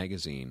In-Flight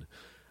magazine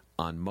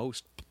on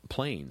most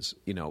planes,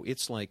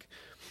 it's like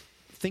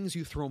things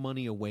you throw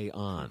money away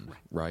on,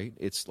 right?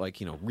 It's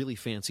like, really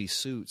fancy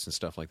suits and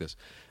stuff like this.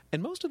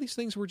 And most of these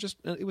things were just,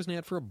 it was an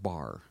ad for a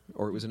bar,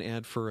 or it was an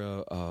ad for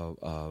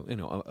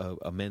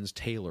a men's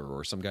tailor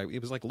or some guy. It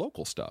was like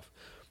local stuff.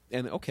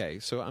 And okay,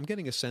 so I'm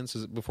getting a sense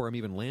before I'm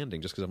even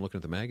landing, just because I'm looking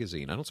at the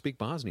magazine. I don't speak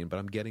Bosnian, but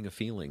I'm getting a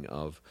feeling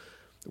of,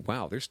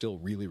 wow, they're still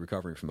really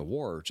recovering from the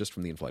war just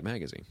from the In-Flight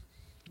magazine.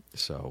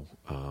 So,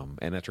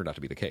 and that turned out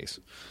to be the case.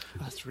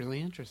 That's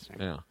really interesting.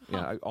 Yeah.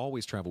 I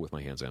always travel with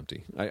my hands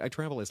empty. I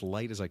travel as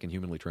light as I can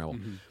humanly travel.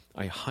 Mm-hmm.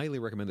 I highly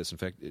recommend this. In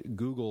fact,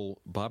 Google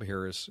Bob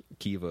Harris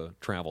Kiva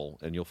travel,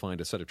 and you'll find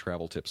a set of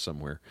travel tips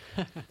somewhere.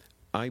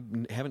 I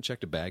haven't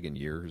checked a bag in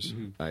years.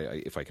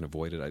 Mm-hmm. If I can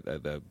avoid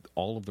it,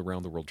 all of the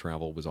round-the-world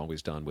travel was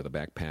always done with a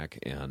backpack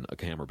and a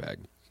camera bag.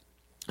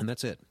 And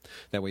that's it.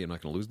 That way I'm not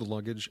going to lose the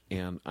luggage,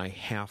 and I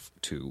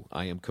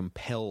am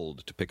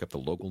compelled to pick up the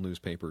local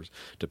newspapers,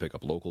 to pick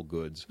up local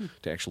goods,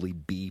 to actually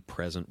be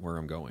present where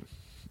I'm going.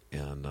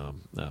 And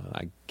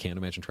I can't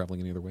imagine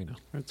traveling any other way now.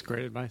 That's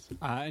great advice.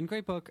 And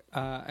great book.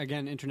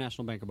 Again,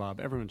 International Bank of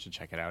Bob. Everyone should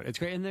check it out. It's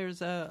great. And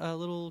there's a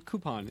little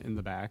coupon in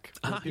the back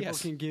that people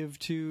can give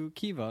to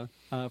Kiva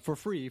for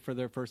free for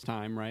their first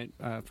time, right?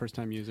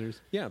 First-time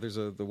users. Yeah,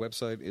 the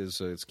website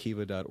is it's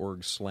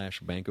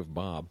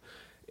kiva.org/bankofbob.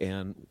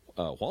 And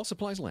while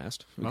supplies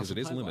last, because it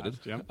is limited.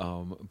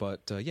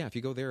 But if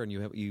you go there and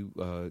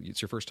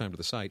it's your first time to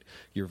the site,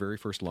 your very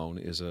first loan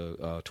is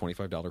a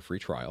 $25 free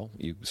trial.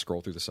 You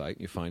scroll through the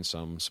site, you find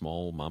some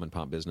small mom and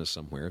pop business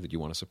somewhere that you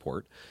want to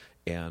support,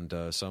 and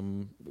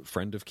some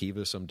friend of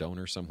Kiva, some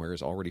donor somewhere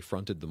has already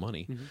fronted the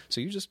money. Mm-hmm.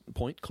 So you just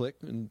point, click,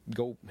 and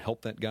go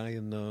help that guy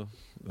in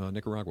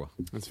Nicaragua.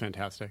 That's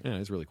fantastic. Yeah,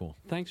 it's really cool.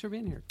 Thanks for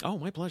being here. Oh,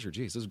 my pleasure.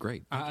 Geez, this is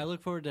great. I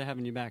look forward to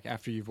having you back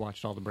after you've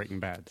watched all the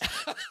Breaking Bads.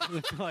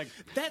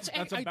 That's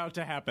about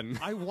to happen.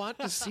 I want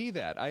to see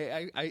that.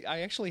 I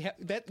actually have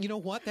that. You know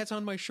what? That's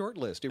on my short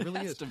list. It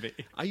really is. To be.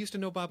 I used to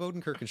know Bob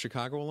Odenkirk in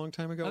Chicago a long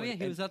time ago. Oh yeah,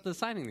 he was at the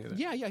signing the other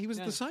day. Yeah, he was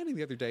at the signing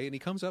the other day, and he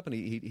comes up and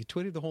he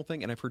tweeted the whole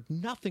thing, and I've heard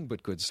nothing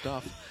but good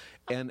stuff.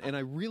 And I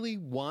really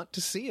want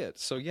to see it.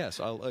 So yes,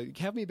 I'll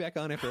have me back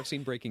on after I've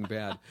seen Breaking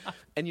Bad.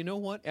 And you know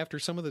what? After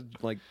some of the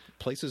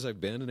places I've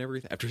been and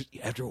everything,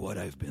 after what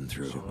I've been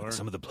through,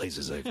 some of the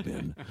places I've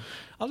been,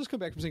 I'll just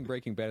come back from seeing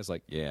Breaking Bad. It's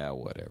like, yeah,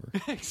 whatever.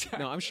 Exactly.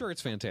 No, I'm sure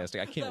it's fantastic.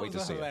 I can't wait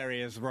to see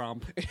hilarious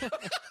romp.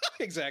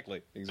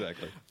 Exactly.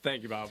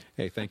 Thank you, Bob.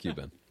 Hey, thank you,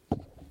 Ben.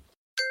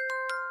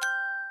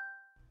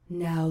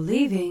 Now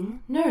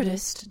leaving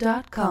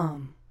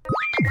Nerdist.com.